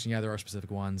answer your question, yeah, there are specific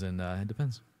ones, and it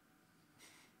depends.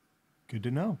 Good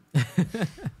to know.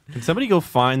 Can somebody go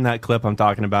find that clip I'm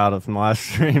talking about from the last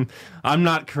stream? I'm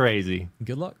not crazy.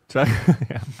 Good luck. Chuck,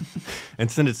 yeah. And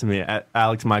send it to me at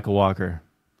Alex Michael Walker,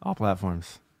 all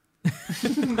platforms.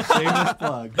 Shameless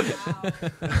plug.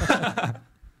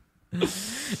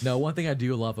 No, one thing I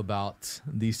do love about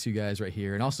these two guys right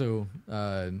here, and also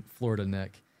Florida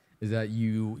Nick, is that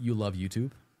you love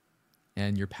YouTube,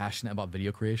 and you're passionate about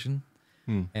video creation,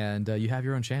 and you have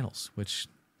your own channels, which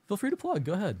feel free to plug.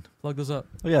 Go ahead, plug those up.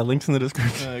 Oh yeah, links in the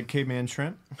description. Caveman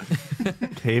Shrimp.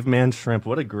 Caveman Shrimp,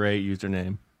 what a great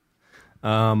username.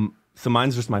 So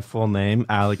mine's just my full name,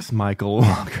 Alex Michael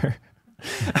Walker.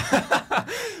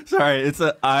 Sorry, it's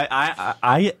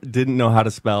I didn't know how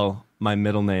to spell my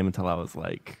middle name until I was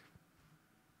like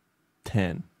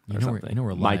 10 or something. You know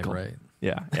we're live, Michael. right?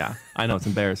 Yeah. I know it's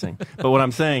embarrassing, but what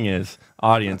I'm saying is,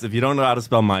 audience, if you don't know how to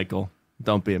spell Michael,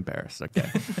 don't be embarrassed. Okay,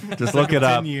 just look it 10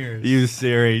 up. years. Use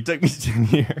Siri. It took me 10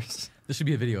 years. There should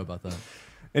be a video about that.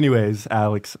 Anyways,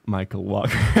 Alex Michael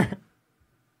Walker.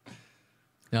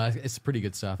 No, it's pretty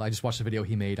good stuff. I just watched a video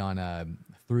he made on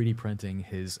 3D printing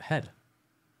his head,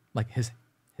 like his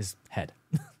head.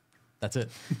 That's it.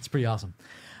 It's pretty awesome.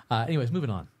 Anyways, moving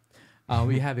on.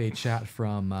 We have a chat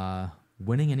from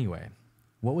Winning Anyway.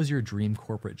 What was your dream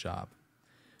corporate job?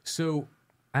 So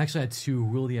I actually had two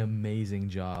really amazing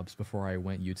jobs before I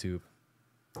went YouTube.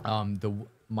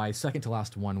 My second to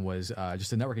last one was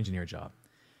just a network engineer job.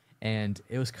 And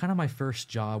it was kind of my first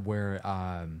job where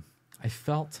I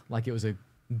felt like it was a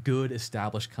good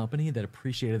established company that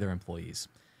appreciated their employees.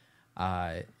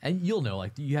 And you'll know,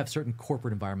 like, you have certain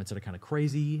corporate environments that are kind of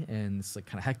crazy and it's like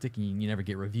kind of hectic, and you never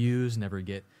get reviews, you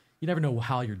never know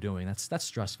how you're doing. That's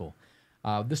stressful.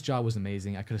 This job was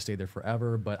amazing. I could have stayed there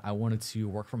forever, but I wanted to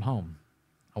work from home.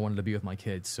 I wanted to be with my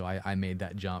kids, so I made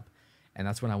that jump. And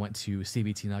that's when I went to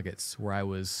CBT Nuggets, where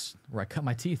I cut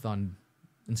my teeth on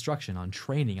instruction, on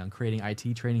training, on creating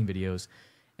IT training videos.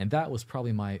 And that was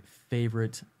probably my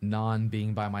favorite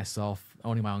non-being by myself,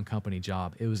 owning my own company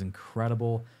job. It was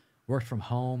incredible. Worked from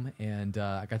home, and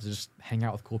I got to just hang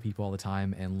out with cool people all the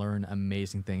time and learn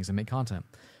amazing things and make content.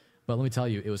 But let me tell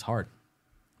you, it was hard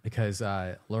because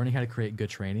learning how to create good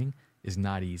training is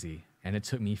not easy, and it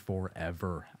took me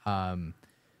forever. One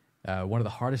of the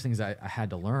hardest things I had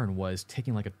to learn was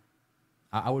taking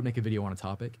I would make a video on a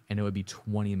topic, and it would be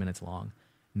 20 minutes long,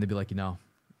 and they'd be like,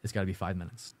 it's got to be 5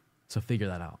 minutes. So figure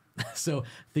that out. So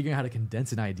figuring out how to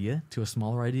condense an idea to a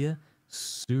smaller idea,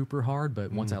 super hard.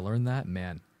 But once I learned that,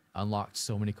 man, unlocked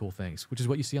so many cool things, which is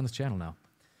what you see on this channel now.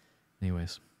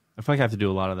 Anyways, I feel like I have to do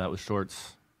a lot of that with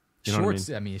shorts. You know shorts.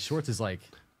 what I mean? Shorts is like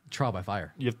trial by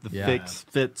fire. You have to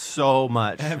fit so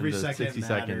much. Every into second 60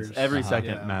 matters. seconds. Every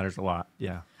second Yeah. matters a lot.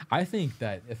 Yeah. I think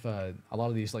that if a lot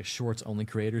of these like shorts only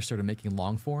creators started making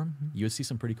long form, you would see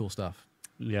some pretty cool stuff.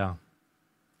 Yeah.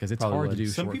 Because it's Probably hard would. to do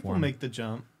Some short people form. make the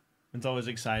jump. It's always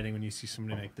exciting when you see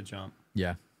somebody make the jump.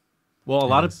 Yeah. Well,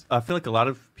 It I feel like a lot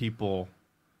of people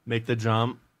make the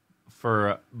jump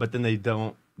but then they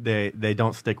don't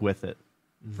stick with it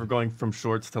for going from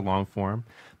shorts to long form,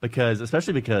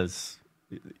 especially because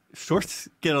shorts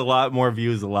get a lot more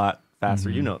views a lot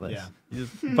faster. You know this. Yeah. You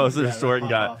just posted a Yeah, short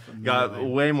and they pop off got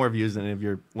immediately. way more views than any of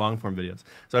your long form videos.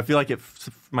 So I feel like it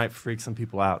might freak some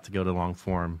people out to go to long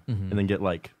form and then get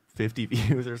like 50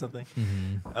 views or something.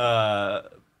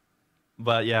 But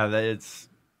yeah,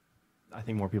 I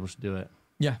think more people should do it.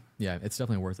 Yeah, it's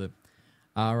definitely worth it.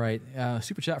 All right,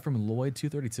 super chat from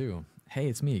Lloyd232. Hey,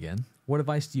 it's me again. What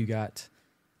advice do you got,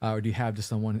 or do you have to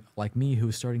someone like me who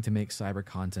is starting to make cyber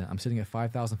content? I'm sitting at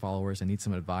 5,000 followers. I need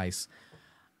some advice.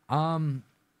 I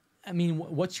mean,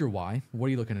 what's your why? What are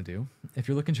you looking to do? If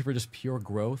you're looking for just pure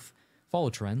growth, follow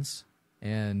trends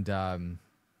and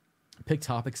pick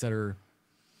topics that are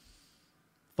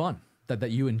fun,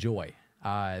 that you enjoy,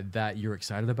 that you're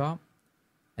excited about,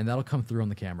 and that'll come through on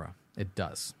the camera. It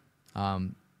does.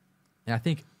 And I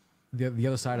think the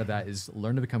other side of that is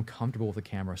learn to become comfortable with the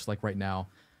camera. So like right now,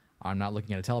 I'm not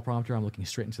looking at a teleprompter. I'm looking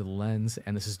straight into the lens.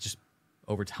 And this is just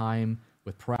over time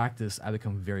with practice, I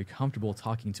become very comfortable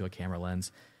talking to a camera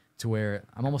lens to where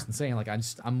I'm almost insane. Like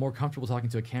I'm more comfortable talking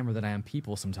to a camera than I am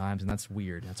people sometimes. And that's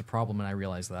weird. That's a problem. And I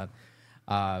realize that.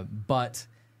 But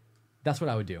that's what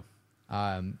I would do.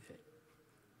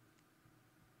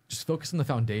 Just focus on the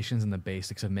foundations and the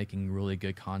basics of making really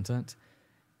good content.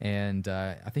 And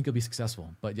I think you'll be successful.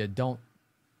 But yeah, don't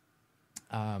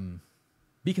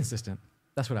be consistent.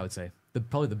 That's what I would say.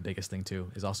 Probably the biggest thing too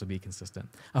is also be consistent.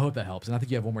 I hope that helps. And I think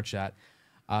you have one more chat.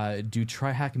 Do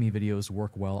Try Hack Me videos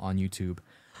work well on YouTube?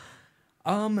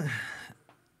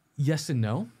 Yes and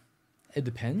no. It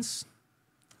depends.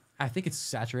 I think it's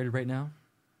saturated right now.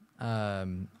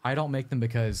 I don't make them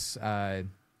because I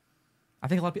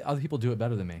think a lot of other people do it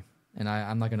better than me, and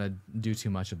I'm not going to do too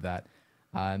much of that.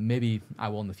 Maybe I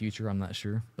will in the future. I'm not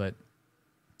sure, but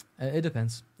it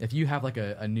depends. If you have like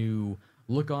a new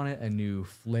look on it, a new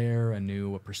flair, a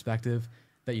new perspective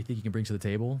that you think you can bring to the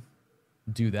table,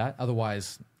 do that.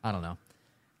 Otherwise, I don't know.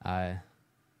 Can't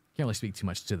really speak too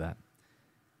much to that.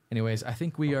 Anyways, I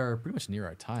think we are pretty much near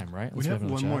our time, right? We Let's have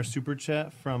another one chat. more super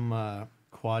chat from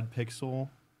Quad Pixel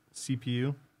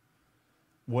CPU.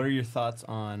 What are your thoughts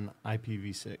on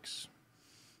IPv6?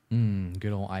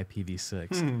 Good old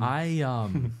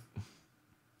IPv6.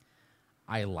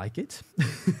 I like it.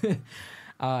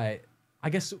 I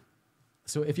guess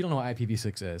So if you don't know what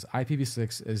IPv6 is,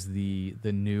 IPv6 is the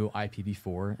new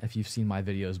IPv4. If you've seen my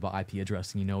videos about IP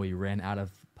addressing, you know we ran out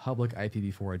of public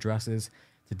IPv4 addresses.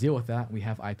 To deal with that, we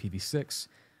have IPv6.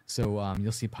 So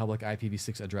you'll see public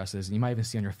IPv6 addresses. And you might even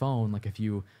see on your phone, like if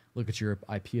you look at your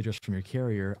IP address from your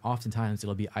carrier, oftentimes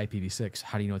it'll be IPv6.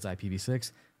 How do you know it's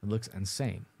IPv6? It looks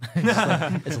insane.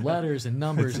 It's letters and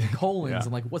numbers and colons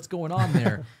and like what's going on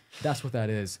there. That's what that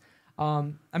is.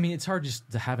 I mean, it's hard just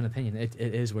to have an opinion. It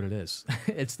is what it is.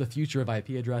 It's the future of IP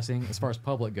addressing as far as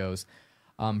public goes.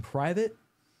 Private,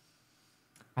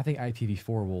 I think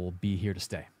IPv4 will be here to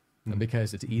stay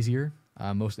because it's easier.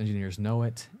 Most engineers know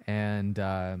it, and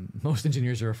most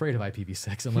engineers are afraid of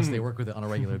IPv6 unless they work with it on a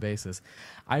regular basis.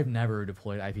 I've never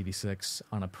deployed IPv6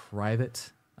 on a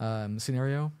private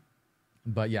scenario,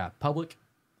 but yeah, public,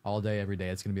 all day, every day,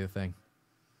 it's going to be a thing.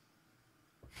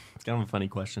 It's kind of a funny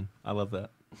question. I love that.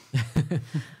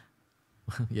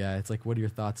 Yeah, it's like, what are your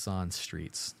thoughts on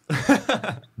streets?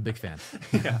 Big fan.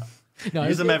 Yeah. No,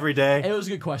 Use them every day. It was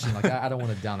a good question. Like, I don't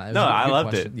want to down that. It was No, a good I loved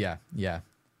question. it. Yeah, yeah.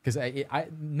 Because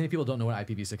many people don't know what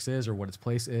IPv6 is or what its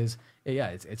place is. Yeah,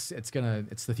 it's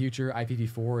the future.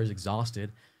 IPv4 is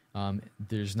exhausted.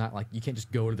 There's not like you can't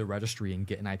just go to the registry and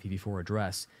get an IPv4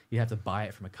 address. You have to buy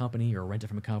it from a company or rent it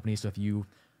from a company. So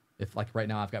if like right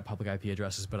now I've got public IP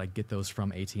addresses, but I get those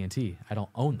from AT&T, I don't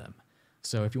own them.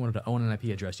 So if you wanted to own an IP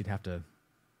address, you'd have to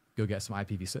go get some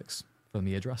IPv6 from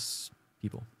the address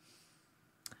people.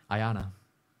 Ayana.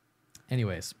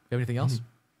 Anyways, you have anything else?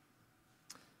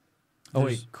 Oh,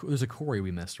 wait, there's a Corey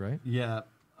we missed, right? Yeah,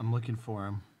 I'm looking for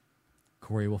him.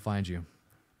 Corey will find you.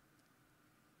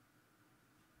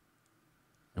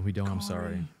 And we don't, I'm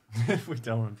sorry. If we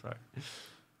don't, I'm sorry.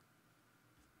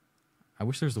 I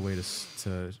wish there's a way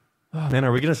to Oh, man,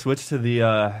 are we going to switch to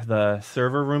the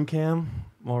server room cam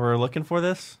while we're looking for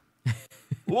this?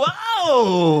 Whoa!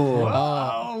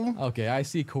 Oh, okay, I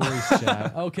see Corey's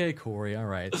chat. Okay, Corey, all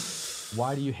right.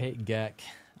 Why do you hate Gek?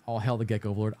 All hell the Gek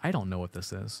Overlord. I don't know what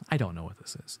this is.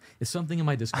 It's something in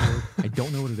my Discord. I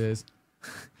don't know what it is.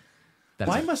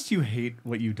 Why must you hate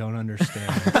what you don't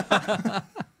understand? I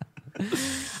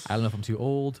don't know if I'm too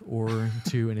old or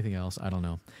too anything else. I don't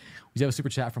know. We have a super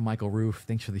chat from Michael Roof.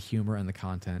 Thanks for the humor and the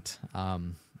content.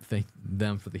 Thank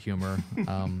them for the humor.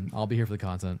 I'll be here for the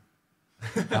content.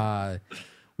 We had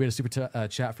a super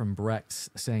chat from Brecht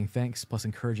saying thanks, plus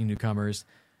encouraging newcomers.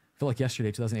 I feel like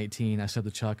yesterday, 2018, I subbed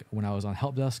to Chuck when I was on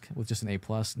help desk with just an A+,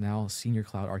 now senior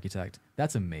cloud architect.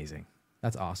 That's amazing.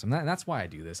 That's awesome. That's why I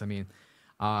do this. I mean,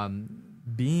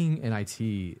 being in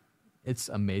IT, it's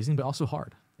amazing, but also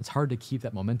hard. It's hard to keep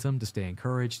that momentum, to stay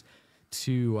encouraged,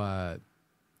 to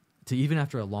even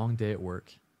after a long day at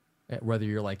work, whether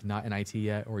you're like not in IT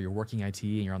yet or you're working IT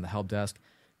and you're on the help desk,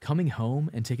 coming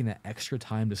home and taking that extra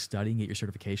time to study and get your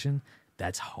certification,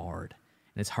 that's hard.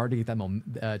 And it's hard to get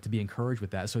that to be encouraged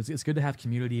with that. So it's good to have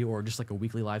community or just like a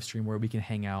weekly live stream where we can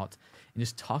hang out and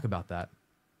just talk about that.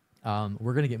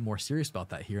 We're going to get more serious about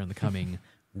that here in the coming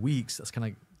weeks. That's kind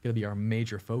of going to be our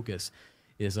major focus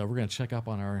is we're going to check up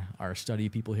on our study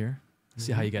people here,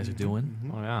 see how you guys are doing.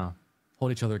 Oh, yeah.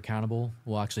 Hold each other accountable.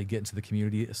 We'll actually get into the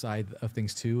community side of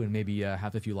things too and maybe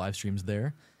have a few live streams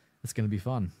there. It's going to be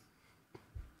fun.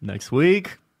 Next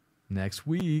week.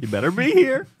 You better be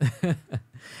here.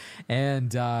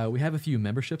 And we have a few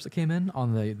memberships that came in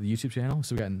on the YouTube channel.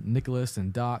 So we got Nicholas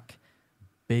and Doc,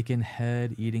 Bacon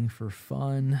Head Eating for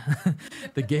Fun,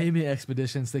 the Gaming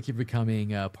Expeditions. Thank you for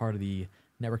becoming part of the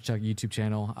Network Chuck YouTube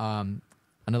channel.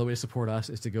 Another way to support us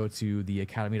is to go to the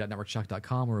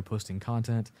academy.networkchuck.com where we're posting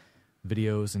content,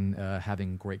 videos, and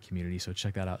having great community. So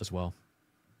check that out as well.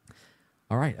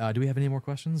 All right. Do we have any more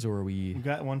questions or are we... We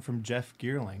got one from Jeff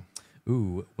Geerling.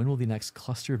 Ooh, when will the next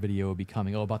cluster video be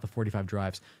coming? Oh, about the 45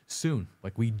 drives. Soon.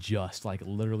 Like we just, like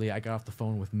literally, I got off the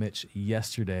phone with Mitch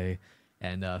yesterday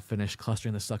and finished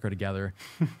clustering the sucker together.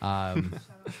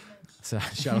 So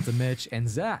shout out to Mitch and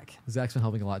Zach. Zach's been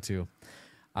helping a lot too.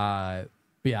 But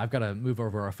yeah, I've got to move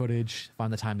over our footage,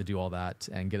 find the time to do all that,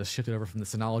 and get us shifted over from the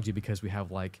Synology because we have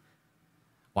like,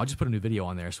 well, I just put a new video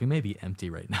on there, so we may be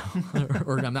empty right now.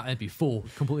 or I'm not empty, full,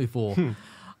 completely full.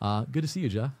 Good to see you,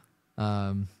 Jeff.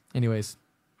 Anyways,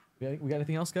 we got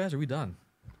anything else, guys? Are we done?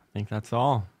 I think that's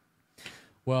all.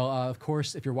 Well, of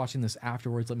course, if you're watching this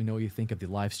afterwards, let me know what you think of the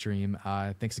live stream.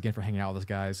 Thanks again for hanging out with us,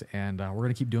 guys. And we're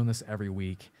going to keep doing this every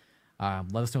week.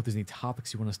 Let us know if there's any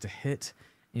topics you want us to hit,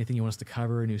 anything you want us to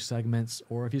cover, new segments,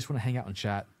 or if you just want to hang out and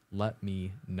chat, let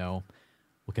me know.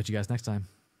 We'll catch you guys next time.